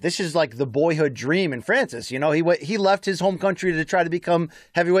to this is the boyhood dream in Francis. He left his home country to try to become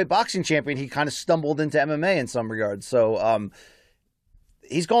heavyweight boxing champion. He kind of stumbled into MMA in some regards. So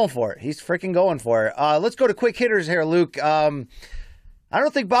he's going for it. He's freaking going for it. Let's go to quick hitters here, Luke. I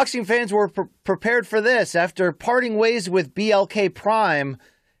don't think boxing fans were prepared for this. After parting ways with BLK Prime,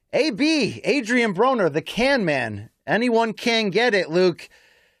 AB, Adrian Broner, the can man. Anyone can get it, Luke.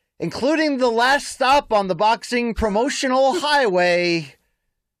 Including the last stop on the boxing promotional highway,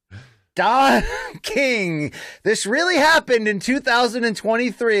 Don King. This really happened in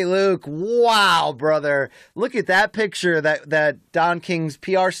 2023, Luke. Wow, brother. Look at that picture that Don King's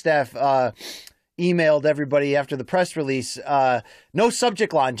PR staff emailed everybody after the press release. No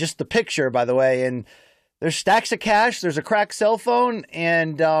subject line, just the picture, by the way. And there's stacks of cash. There's a cracked cell phone.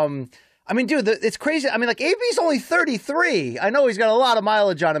 And I mean, dude, it's crazy. I mean, like, AB's only 33. I know he's got a lot of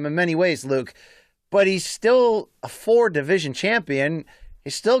mileage on him in many ways, Luke, but he's still a 4-division champion.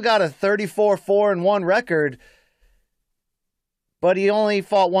 He's still got a 34-4-1 record, but he only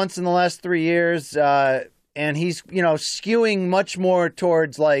fought once in the last 3 years, and he's, skewing much more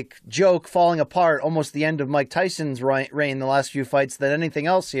towards, like, joke falling apart, almost the end of Mike Tyson's reign the last few fights than anything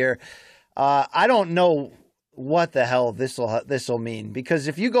else here. I don't know what the hell this will mean, because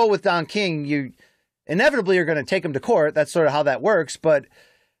if you go with Don King, you inevitably are going to take him to court. That's sort of how that works. But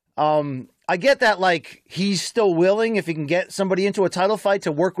I get that, like, he's still willing, if he can get somebody into a title fight,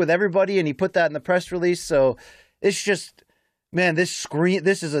 to work with everybody, and he put that in the press release. So it's just, man, this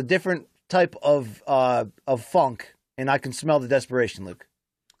is a different type of funk, and I can smell the desperation, Luke.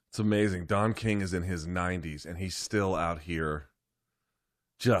 It's amazing. Don King is in his 90s, and he's still out here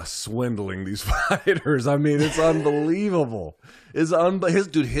just swindling these fighters. I mean, it's unbelievable. His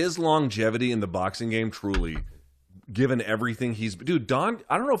longevity in the boxing game, truly, given everything dude, Don,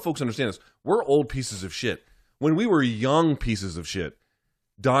 I don't know if folks understand this. We're old pieces of shit. When we were young pieces of shit,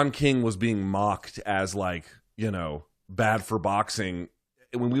 Don King was being mocked as, like, bad for boxing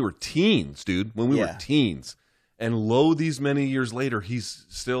when we were teens, dude. When we were teens. And lo, these many years later, he's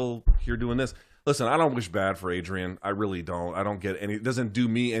still here doing this. Listen, I don't wish bad for Adrian. I really don't. I don't get any. It doesn't do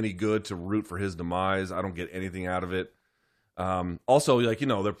me any good to root for his demise. I don't get anything out of it. Also, like,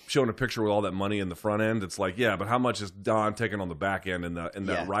 they're showing a picture with all that money in the front end. It's like, yeah, but how much is Don taking on the back end in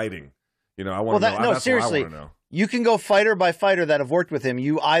that writing? I want to know. No, seriously. You can go fighter by fighter that have worked with him.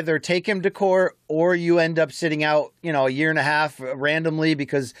 You either take him to court or you end up sitting out, a year and a half randomly,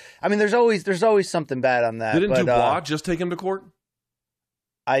 because, I mean, there's always something bad on that. Didn't Dubois just take him to court?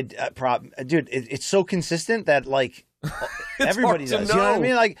 Dude, it's so consistent that, like, everybody does. You know what I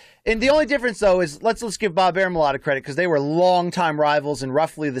mean? Like, and the only difference, though, is let's give Bob Arum a lot of credit, because they were longtime rivals and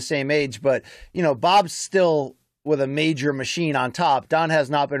roughly the same age. But, Bob's still with a major machine on top. Don has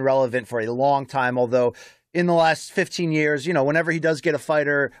not been relevant for a long time, although in the last 15 years, whenever he does get a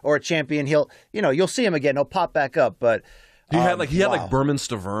fighter or a champion, you'll see him again. He'll pop back up. But he had Berman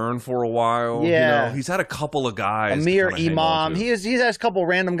Stavern for a while. Yeah, he's had a couple of guys. Amir Imam. He's had a couple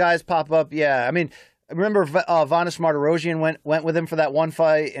random guys pop up. Yeah, I mean, I remember Vanis Martirosyan went with him for that one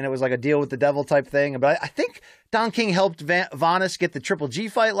fight, and it was like a deal with the devil type thing. But I think Don King helped Vanis get the Triple G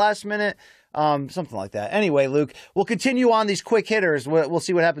fight last minute. Something like that. Anyway, Luke, we'll continue on these quick hitters. We'll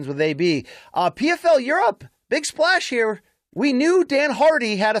see what happens with AB. PFL Europe, big splash here. We knew Dan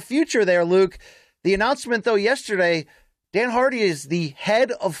Hardy had a future there, Luke. The announcement, though, yesterday, Dan Hardy is the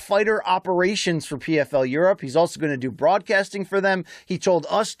head of fighter operations for PFL Europe. He's also going to do broadcasting for them. He told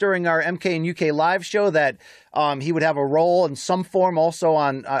us during our MK and UK live show that he would have a role in some form also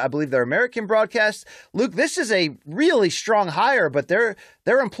on, I believe, their American broadcast. Luke, this is a really strong hire, but they're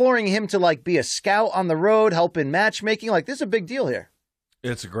imploring him to, like, be a scout on the road, help in matchmaking. Like, this is a big deal here.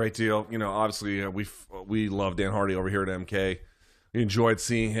 It's a great deal. Obviously, we love Dan Hardy over here at MK. We enjoyed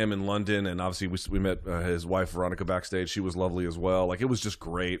seeing him in London, and obviously we met his wife, Veronica, backstage. She was lovely as well. Like, it was just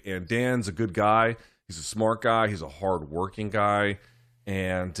great. And Dan's a good guy. He's a smart guy. He's a hard-working guy.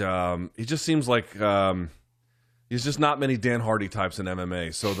 And he just seems like he's just not many Dan Hardy types in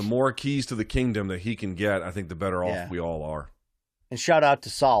MMA. So the more keys to the kingdom that he can get, I think the better off we all are. And shout out to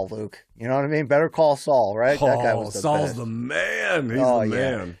Saul, Luke. You know what I mean? Better call Saul, right? Oh, that guy was Saul's best. the man. He's the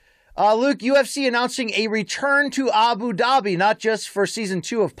man. Luke, UFC announcing a return to Abu Dhabi, not just for season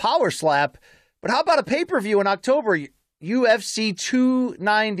 2 of Power Slap, but how about a pay-per-view in October, UFC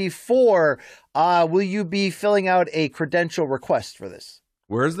 294? Will you be filling out a credential request for this?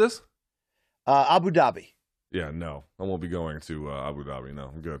 Where is this? Abu Dhabi. Yeah, no, I won't be going to Abu Dhabi.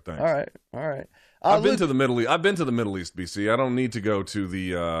 No, I'm good. Thanks. All right. I've been to the Middle East. I've been to the Middle East, BC. I don't need to go to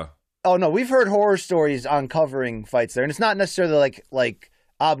the. Oh no, we've heard horror stories on covering fights there, and it's not necessarily like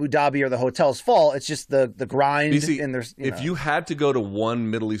Abu Dhabi or the hotel's fault. It's just the grind. BC, and there's if you had to go to one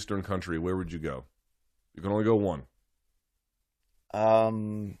Middle Eastern country, where would you go? You can only go one.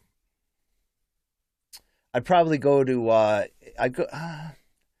 I'd probably go to. I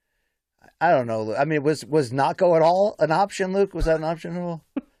don't know. I mean, was not go at all an option, Luke? Was that an option at all?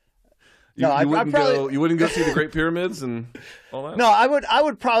 You wouldn't go see the Great Pyramids and all that? No, I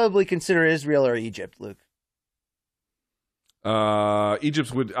would probably consider Israel or Egypt, Luke.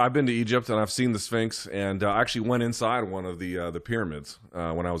 I've been to Egypt and I've seen the Sphinx, and I actually went inside one of the pyramids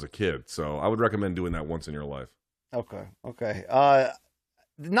when I was a kid. So I would recommend doing that once in your life. Okay.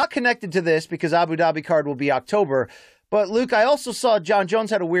 Not connected to this because Abu Dhabi card will be October, But Luke, I also saw John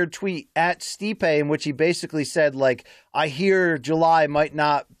Jones had a weird tweet at Stipe in which he basically said, like, I hear July might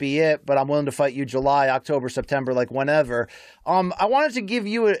not be it, but I'm willing to fight you July, October, September, like whenever. I wanted to give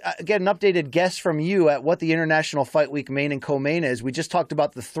you, get an updated guess from you at what the International Fight Week main and co-main is. We just talked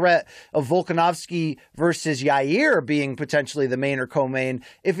about the threat of Volkanovski versus Yair being potentially the main or co-main.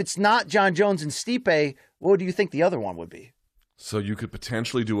 If it's not John Jones and Stipe, what do you think the other one would be? So you could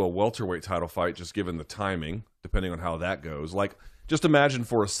potentially do a welterweight title fight just given the timing, depending on how that goes. Like, just imagine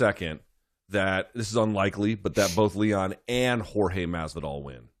for a second that this is unlikely, but that both Leon and Jorge Masvidal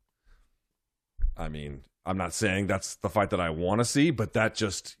win. I mean, I'm not saying that's the fight that I want to see, but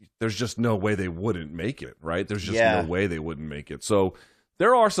there's just no way they wouldn't make it, right? There's just no way they wouldn't make it. So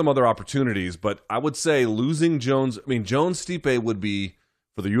there are some other opportunities, but I would say losing Jones-Stipe would be,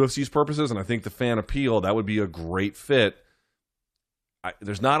 for the UFC's purposes, and I think the fan appeal, that would be a great fit.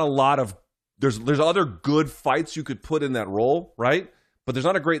 There's not a lot of there's other good fights you could put in that role, right? But there's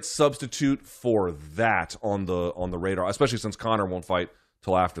not a great substitute for that on the radar, especially since Conor won't fight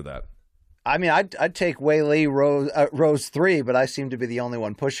till after that. I mean, I'd take Weili Rose 3, but I seem to be the only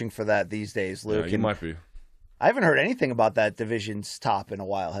one pushing for that these days, Luke. Yeah, you might be. I haven't heard anything about that division's top in a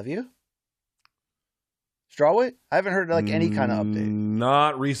while. Have you? Strawweight? I haven't heard like any kind of update.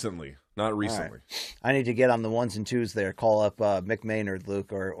 Not recently. Right. I need to get on the ones and twos there. Call up Mick Maynard,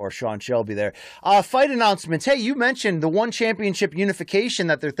 Luke, or Sean Shelby there. Fight announcements. Hey, you mentioned the one championship unification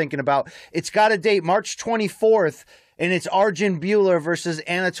that they're thinking about. It's got a date, March 24th, and it's Arjun Bueller versus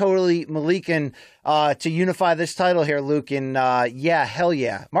Anatoly Malikin to unify this title here, Luke. And hell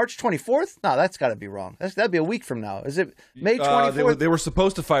yeah. March 24th? No, that's got to be wrong. That'd be a week from now. Is it May 24th? They were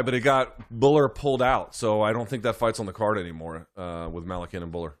supposed to fight, but it got Bueller pulled out. So I don't think that fight's on the card anymore with Malikin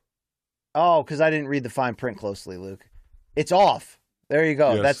and Bueller. Oh, because I didn't read the fine print closely, Luke. It's off. There you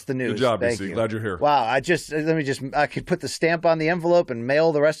go. Yes. That's the news. Good job, Thank BC. you. Glad you're here. Wow. I could put the stamp on the envelope and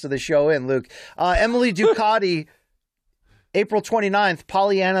mail the rest of the show in, Luke. Emily Ducati, April 29th,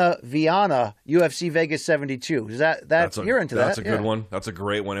 Polyana Viana, UFC Vegas 72. You're into that? That's a good one. That's a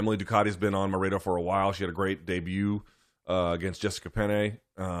great one. Emily Ducati's been on my radar for a while. She had a great debut against Jessica Penne.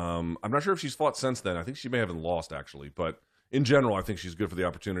 I'm not sure if she's fought since then. I think she may have lost, actually, but in general, I think she's good for the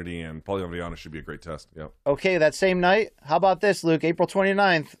opportunity, and Polyana Viana should be a great test. Yeah. Okay, that same night, how about this, Luke? April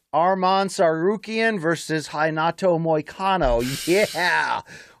 29th, Arman Sarukian versus Hainato Moicano. Yeah.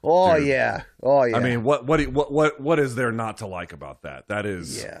 Oh, Dude. yeah. Oh, yeah. I mean, what is there not to like about that? That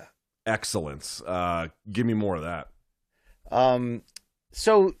is excellence. Give me more of that.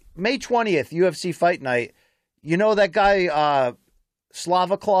 So May 20th, UFC Fight Night. You know that guy,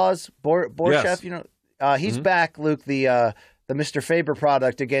 Slava Claus, Borshev? Yes. You know, he's back, Luke, the Mr. Faber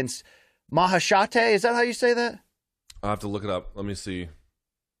product against Mahashate. Is that how you say that? I'll have to look it up. Let me see.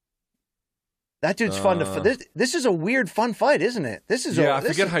 That dude's fun to. This is a weird, fun fight, isn't it? I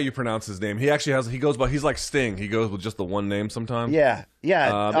forget how you pronounce his name. He actually goes by. He's like Sting. He goes with just the one name sometimes. Yeah.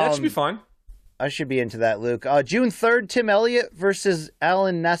 That should be fine. I should be into that, Luke. June 3rd, Tim Elliott versus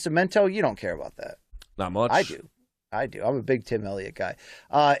Alan Nascimento. You don't care about that. Not much. I do. I'm a big Tim Elliott guy.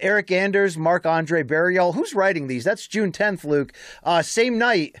 Eric Anders, Marc-Andre Barriol. Who's writing these? That's June 10th, Luke. Same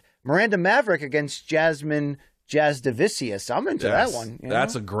night, Miranda Maverick against Jasmine Jasudavicius. I'm into that one.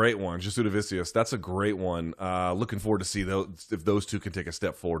 That's a great one. Jasudavicius. That's a great one. Looking forward to see if those two can take a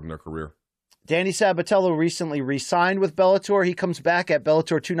step forward in their career. Danny Sabatello recently re-signed with Bellator. He comes back at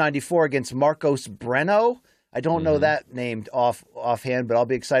Bellator 294 against Marcos Breno. I don't know that name offhand, but I'll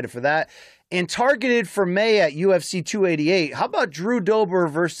be excited for that. And targeted for May at UFC 288, how about Drew Dober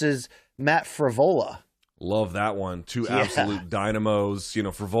versus Matt Frivola? Love that one. Two absolute dynamos. You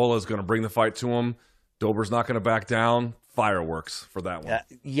know, Frivola is going to bring the fight to him. Dober's not going to back down. Fireworks for that one.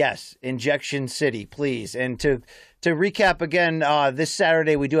 Yes, Injection City, please. And to recap again, this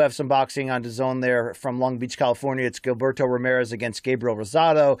Saturday we do have some boxing on DAZN there from Long Beach, California. It's Gilberto Ramirez against Gabriel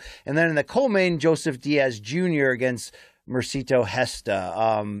Rosado. And then in the co-main, Joseph Diaz Jr. against Mercito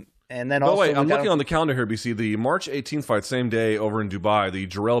Hesta. And then also, I'm looking on the calendar here, BC. The March 18th fight, same day over in Dubai, the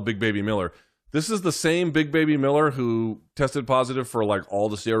Jarrell Big Baby Miller. This is the same Big Baby Miller who tested positive for like all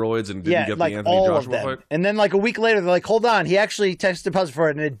the steroids and didn't get the Anthony Joshua fight. And then like a week later, they're like, hold on, he actually tested positive for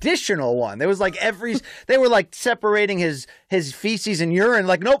an additional one. There was like they were like separating his feces and urine.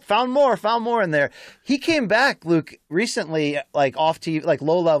 Like, nope, found more in there. He came back, Luke, recently, like off TV, like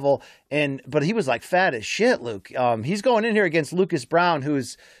low level, but he was like fat as shit, Luke. He's going in here against Lucas Brown,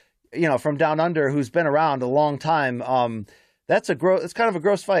 who's, you know, from down under, who's been around a long time. It's kind of a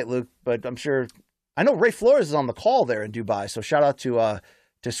gross fight, Luke, but I'm sure. I know Ray Flores is on the call there in Dubai, so shout out to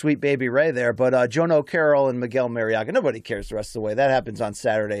sweet baby Ray there. But Joan O'Carroll and Miguel Mariaga, nobody cares the rest of the way. That happens on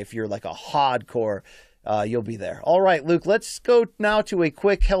Saturday if you're like a hardcore you'll be there. All right, Luke, let's go now to a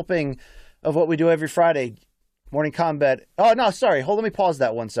quick helping of what we do every Friday. Morning Combat. Oh, no, sorry. Let me pause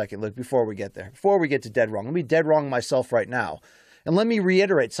that 1 second, Luke, before we get there. Before we get to dead wrong. Let me dead wrong myself right now. And let me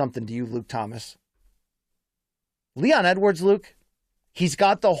reiterate something to you, Luke Thomas. Leon Edwards, Luke, he's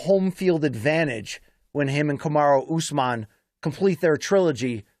got the home field advantage when him and Usman complete their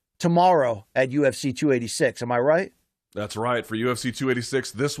trilogy tomorrow at UFC 286. Am I right? That's right. For UFC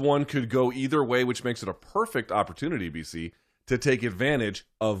 286, this one could go either way, which makes it a perfect opportunity, BC, to take advantage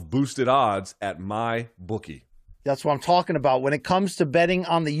of boosted odds at MyBookie. That's what I'm talking about. When it comes to betting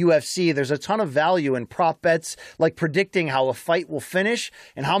on the UFC, there's a ton of value in prop bets, like predicting how a fight will finish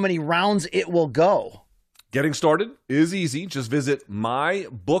and how many rounds it will go. Getting started is easy. Just visit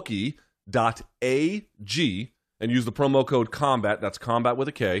mybookie.ag and use the promo code COMBAT, that's combat with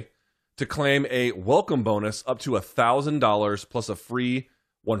a K, to claim a welcome bonus up to $1,000 plus a free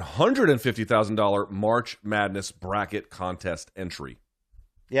 $150,000 March Madness bracket contest entry.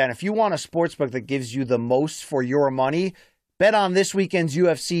 Yeah, and if you want a sportsbook that gives you the most for your money, bet on this weekend's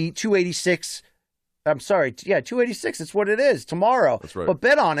UFC 286. I'm sorry, 286. It's what it is tomorrow. That's right. But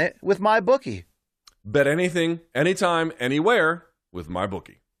bet on it with MyBookie. Bet anything, anytime, anywhere with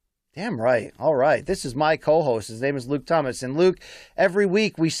MyBookie. Damn right. All right. This is my co-host. His name is Luke Thomas. And Luke, every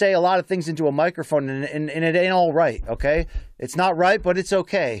week we say a lot of things into a microphone, and it ain't all right, okay? It's not right, but it's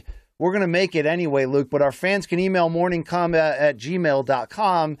okay. We're going to make it anyway, Luke, but our fans can email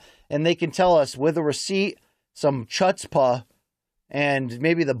morningcombat@gmail.com, and they can tell us with a receipt, some chutzpah, and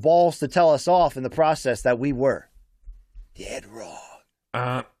maybe the balls to tell us off in the process that we were dead wrong.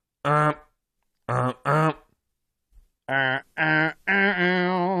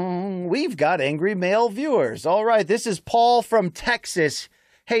 We've got angry male viewers. All right, this is Paul from Texas.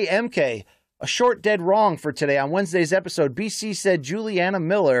 Hey, MK, a short dead wrong for today. On Wednesday's episode, BC said Juliana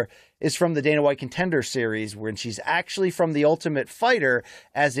Miller is from the Dana White Contender Series, when she's actually from The Ultimate Fighter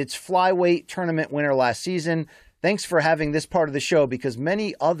as its flyweight tournament winner last season. Thanks for having this part of the show, because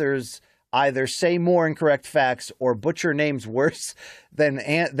many others either say more incorrect facts or butcher names worse than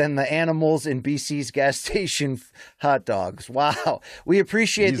the animals in BC's gas station hot dogs. Wow. We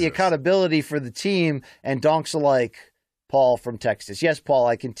appreciate the accountability for the team and donks alike. Paul from Texas. Yes, Paul,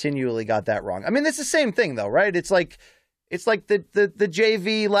 I continually got that wrong. I mean, it's the same thing though, right? It's like the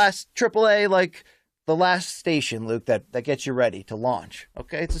JV last AAA, like the last station, Luke, that gets you ready to launch.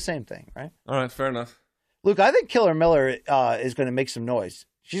 Okay, it's the same thing, right? All right, fair enough. Luke, I think Killer Miller is going to make some noise.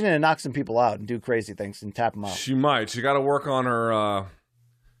 She's going to knock some people out and do crazy things and tap them out. She might. She got to work on her.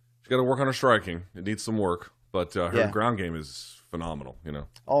 She got to work on her striking. It needs some work, but her ground game is phenomenal. You know.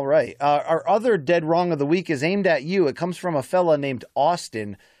 All right. Our other dead wrong of the week is aimed at you. It comes from a fella named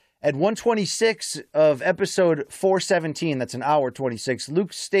Austin. At 126 of episode 417, that's an hour 26,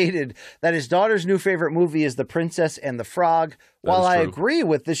 Luke stated that his daughter's new favorite movie is The Princess and the Frog. While I agree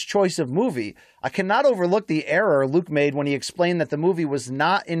with this choice of movie, I cannot overlook the error Luke made when he explained that the movie was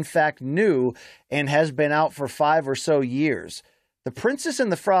not, in fact, new and has been out for 5 or so years. The Princess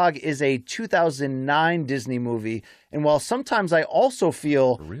and the Frog is a 2009 Disney movie, and while sometimes I also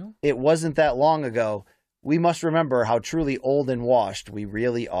feel it wasn't that long ago, we must remember how truly old and washed we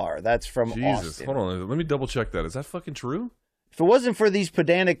really are. That's from Austin. Hold on. Let me double check that. Is that fucking true? If it wasn't for these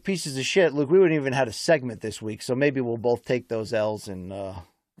pedantic pieces of shit, Luke, we wouldn't even had a segment this week. So maybe we'll both take those L's and roll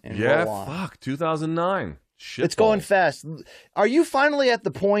on. Fuck. 2009. Shit. It's going fast. Are you finally at the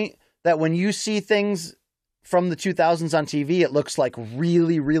point that when you see things from the 2000s on TV, it looks like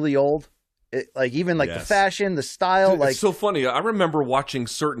really, really old? The fashion, the style. Dude, it's so funny. I remember watching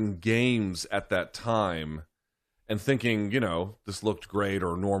certain games at that time and thinking, this looked great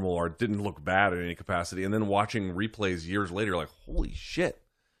or normal or didn't look bad in any capacity. And then watching replays years later, like, holy shit.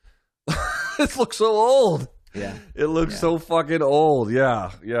 This looks so old. Yeah. It looks so fucking old.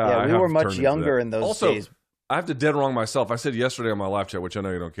 Yeah. Yeah, we were much younger in those days. I have to dead wrong myself. I said yesterday on my live chat, which I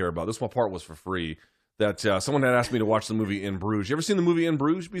know you don't care about. This one part was for free, that someone had asked me to watch the movie In Bruges. You ever seen the movie In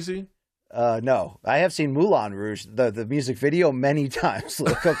Bruges, BC? No, I have seen Moulin Rouge, the music video, many times.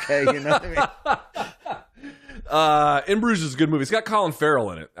 Look, okay, you know what I mean? In Bruges is a good movie. It's got Colin Farrell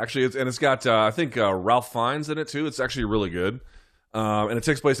in it, actually, it's got I think Ralph Fiennes in it too. It's actually really good, and it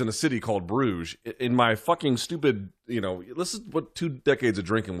takes place in a city called Bruges. In my fucking stupid, this is what 2 decades of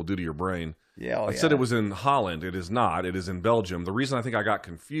drinking will do to your brain. Yeah, I said it was in Holland. It is not. It is in Belgium. The reason I think I got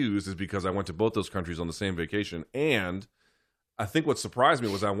confused is because I went to both those countries on the same vacation, and I think what surprised me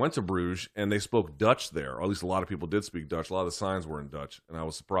was I went to Bruges and they spoke Dutch there, or at least a lot of people did speak Dutch. A lot of the signs were in Dutch, and I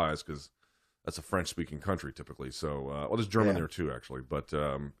was surprised because that's a French-speaking country typically. So, there's German there too, actually. But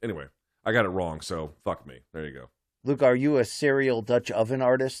anyway, I got it wrong, so fuck me. There you go. Luke, are you a serial Dutch oven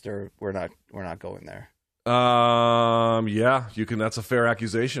artist, or we're not going there? Yeah, you can. That's a fair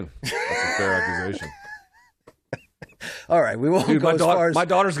accusation. That's a fair accusation. All right, we won't Dude, go as far as my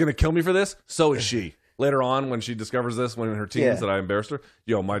daughter's gonna kill me for this. So is she. Later on, when she discovers this, when in her teens, that I embarrassed her,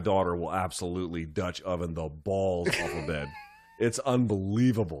 my daughter will absolutely Dutch oven the balls off of bed. It's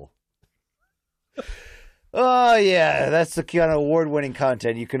unbelievable. Oh, yeah, that's the kind of award-winning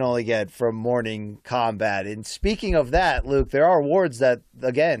content you can only get from Morning Combat. And speaking of that, Luke, there are awards that,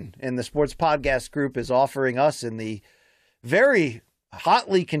 again, in the Sports Podcast Group is offering us in the very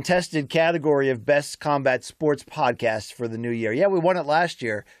hotly contested category of Best Combat Sports Podcast for the new year. Yeah, we won it last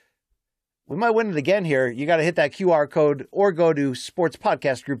year. We might win it again here. You got to hit that QR code or go to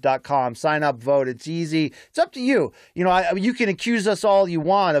sportspodcastgroup.com. Sign up, vote. It's easy. It's up to you. You can accuse us all you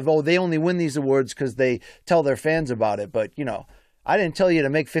want of, they only win these awards because they tell their fans about it. But, I didn't tell you to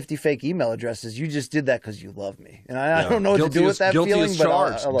make 50 fake email addresses. You just did that because you love me. And I don't know what to do with that feeling, but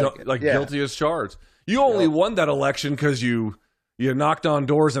I like it. Guilty as charged. You only won that election because you knocked on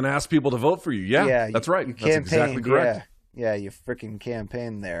doors and asked people to vote for you. Yeah, that's right. You that's exactly correct. Yeah, you freaking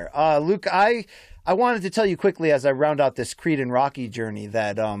campaign there. Luke, I wanted to tell you quickly as I round out this Creed and Rocky journey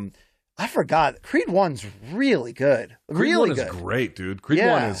that I forgot. Creed 1's really good. Creed 1 is great, dude. Creed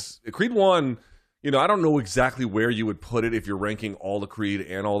 1, I don't know exactly where you would put it if you're ranking all the Creed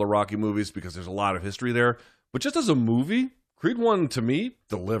and all the Rocky movies because there's a lot of history there. But just as a movie, Creed 1 to me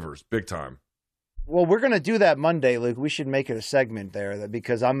delivers big time. Well, we're going to do that Monday, Luke. We should make it a segment there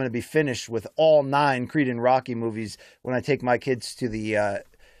because I'm going to be finished with all 9 Creed and Rocky movies when I take my kids to the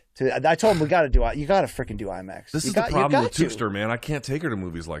I told them you got to freaking do IMAX. This is the problem with Tooster, man. I can't take her to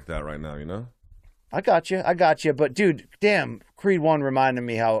movies like that right now, I got you. But dude, damn, Creed 1 reminded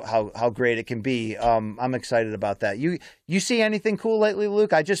me how great it can be. I'm excited about that. You see anything cool lately,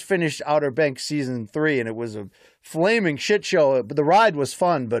 Luke? I just finished Outer Banks season 3 and it was a flaming shit show. But the ride was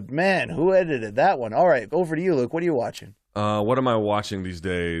fun, but man, who edited that one? All right, over to you, Luke. What are you watching? What am I watching these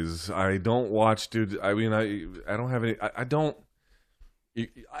days? I don't watch, dude. I mean, I don't have any. I don't.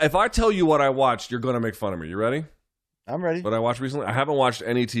 If I tell you what I watched, you're gonna make fun of me. You ready? I'm ready. What I watched recently? I haven't watched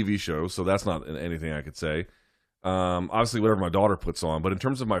any TV shows, so that's not anything I could say. Obviously, whatever my daughter puts on. But in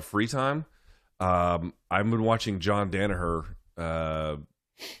terms of my free time, I've been watching John Danaher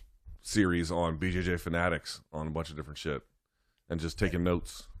series on BJJ Fanatics on a bunch of different shit, and just taking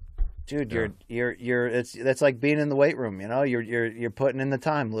notes. Dude, that's like being in the weight room. You're putting in the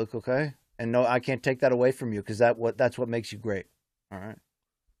time, Luke. Okay, and no, I can't take that away from you because that's what makes you great. All right.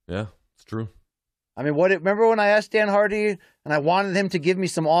 Yeah, it's true. I mean, remember when I asked Dan Hardy and I wanted him to give me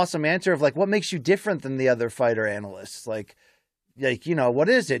some awesome answer of what makes you different than the other fighter analysts? Like, what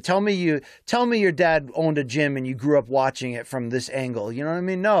is it? Tell me your dad owned a gym and you grew up watching it from this angle. You know what I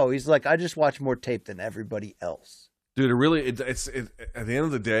mean? No, he's like, I just watch more tape than everybody else. Dude, it's at the end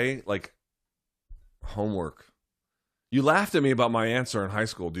of the day, like homework. You laughed at me about my answer in high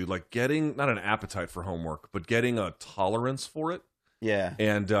school, dude. Like getting not an appetite for homework, but getting a tolerance for it. Yeah.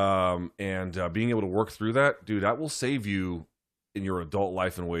 And being able to work through that, dude, that will save you in your adult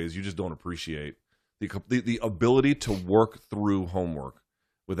life in ways you just don't appreciate. The ability to work through homework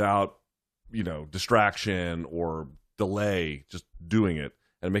without, distraction or delay, just doing it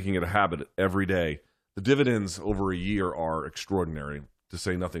and making it a habit every day. The dividends over a year are extraordinary, to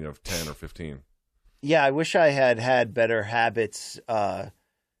say nothing of 10 or 15. Yeah, I wish I had better habits. I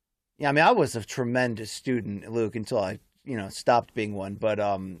was a tremendous student, Luke, until I stopped being one. But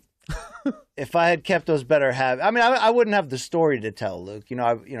if I had kept those better habits, I wouldn't have the story to tell, Luke.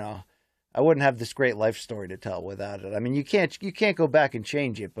 I wouldn't have this great life story to tell without it. I mean, you can't go back and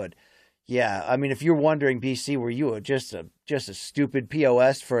change it. But yeah, I mean, if you're wondering, BC, were you just a stupid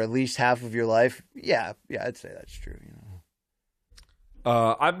POS for at least half of your life? Yeah, I'd say that's true.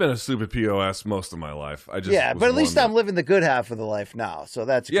 I've been a stupid POS most of my life. But at least I'm living the good half of the life now, so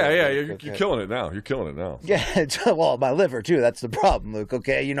that's good. You're killing it now. You're killing it now. Yeah, well, my liver too. That's the problem, Luke.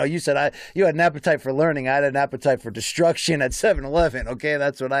 Okay, you said you had an appetite for learning. I had an appetite for destruction at 7-Eleven. Okay,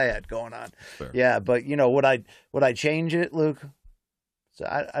 that's what I had going on. Fair. Yeah, but would I change it, Luke? So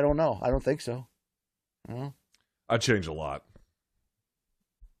I don't know. I don't think so. I'd change a lot.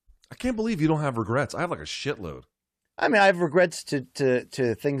 I can't believe you don't have regrets. I have like a shitload. I mean, I have regrets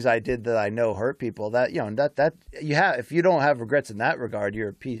to things I did that I know hurt people. That that you have. If you don't have regrets in that regard, you're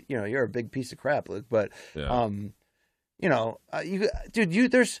a big piece of crap, Luke. But yeah.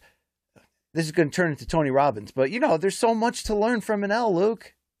 This is going to turn into Tony Robbins, but there's so much to learn from an L,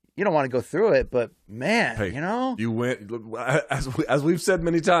 Luke. You don't want to go through it, but man, you went as we've said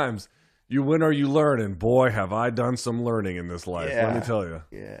many times. You win or you learn, and boy, have I done some learning in this life. Let me tell you.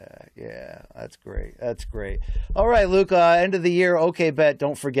 Yeah, that's great. That's great. All right, Luke. End of the year. Okay, bet.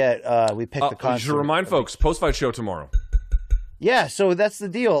 Don't forget, we picked the concert. You should remind folks. Post-fight show tomorrow. Yeah, so that's the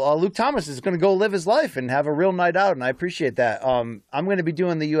deal. Luke Thomas is going to go live his life and have a real night out, and I appreciate that. I'm going to be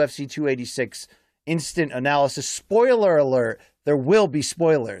doing the UFC 286 instant analysis. Spoiler alert: there will be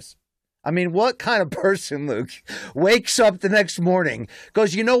spoilers. I mean, what kind of person, Luke, wakes up the next morning,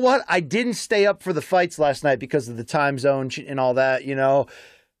 goes, you know what? I didn't stay up for the fights last night because of the time zone and all that, you know.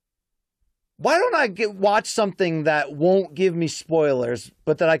 Why don't I watch something that won't give me spoilers,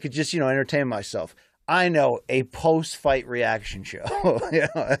 but that I could just, entertain myself? I know, a post-fight reaction show.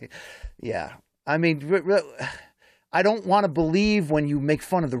 Yeah. I mean, I don't want to believe when you make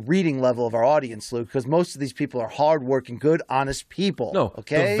fun of the reading level of our audience, Luke, because most of these people are hardworking, good, honest people. No,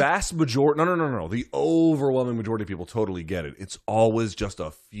 okay? The vast majority, no. The overwhelming majority of people totally get it. It's always just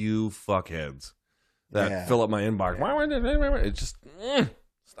a few fuckheads that fill up my inbox. Yeah. It's just,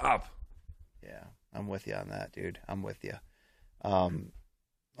 stop. Yeah, I'm with you on that, dude. I'm with you.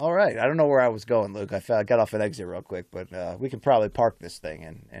 All right. I don't know where I was going, Luke. I got off an exit real quick, but we can probably park this thing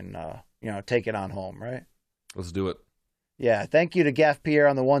and take it on home, right? Let's do it. Yeah, thank you to Gaff Pierre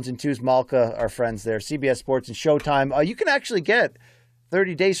on the ones and twos, Malka, our friends there, CBS Sports and Showtime. You can actually get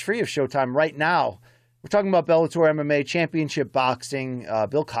 30 days free of Showtime right now. We're talking about Bellator MMA, Championship Boxing,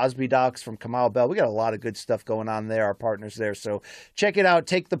 Bill Cosby docs from Kamal Bell. We got a lot of good stuff going on there, our partners there. So check it out.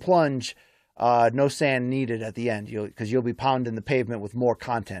 Take the plunge. No sand needed at the end because you'll be pounding the pavement with more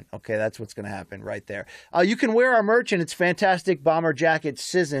content. Okay, that's what's going to happen right there. You can wear our merch, and it's fantastic. Bomber Jacket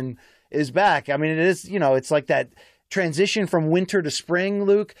Season is back. I mean, it is, it's like that transition from winter to spring,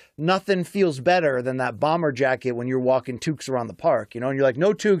 Luke. Nothing feels better than that bomber jacket when you're walking toques around the park, and you're like,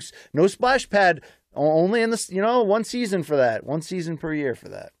 no toques, no splash pad, only in this, one season for that, one season per year for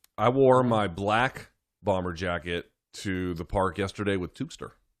that. I wore my black bomber jacket to the park yesterday with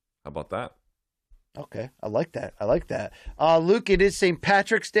Tookster. How about that? Okay, I like that. Luke, it is St.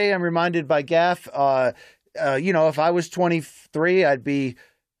 Patrick's Day. I'm reminded by Gaff. If I was 23, I'd be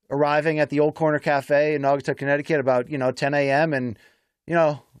arriving at the Old Corner Cafe in Naugatuck, Connecticut about, 10 a.m. And,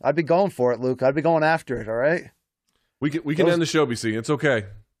 I'd be going for it, Luke. I'd be going after it, all right? We can end the show, BC. It's okay.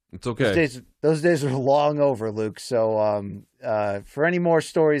 It's okay. Those days are long over, Luke. So for any more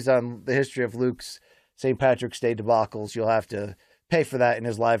stories on the history of Luke's St. Patrick's Day debacles, you'll have to pay for that in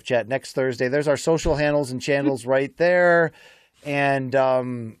his live chat next Thursday. There's our social handles and channels right there. And,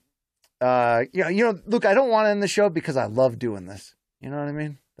 Luke, I don't want to end the show because I love doing this. You know what I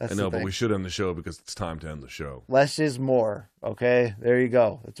mean? I know, but we should end the show because it's time to end the show. Less is more. Okay, there you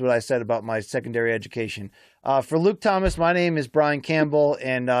go. That's what I said about my secondary education. For Luke Thomas, my name is Brian Campbell,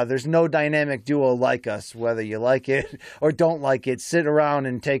 and there's no dynamic duo like us, whether you like it or don't like it. Sit around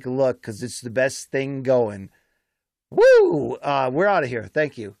and take a look because it's the best thing going. Woo! We're out of here.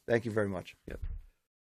 Thank you. Thank you very much. Yep.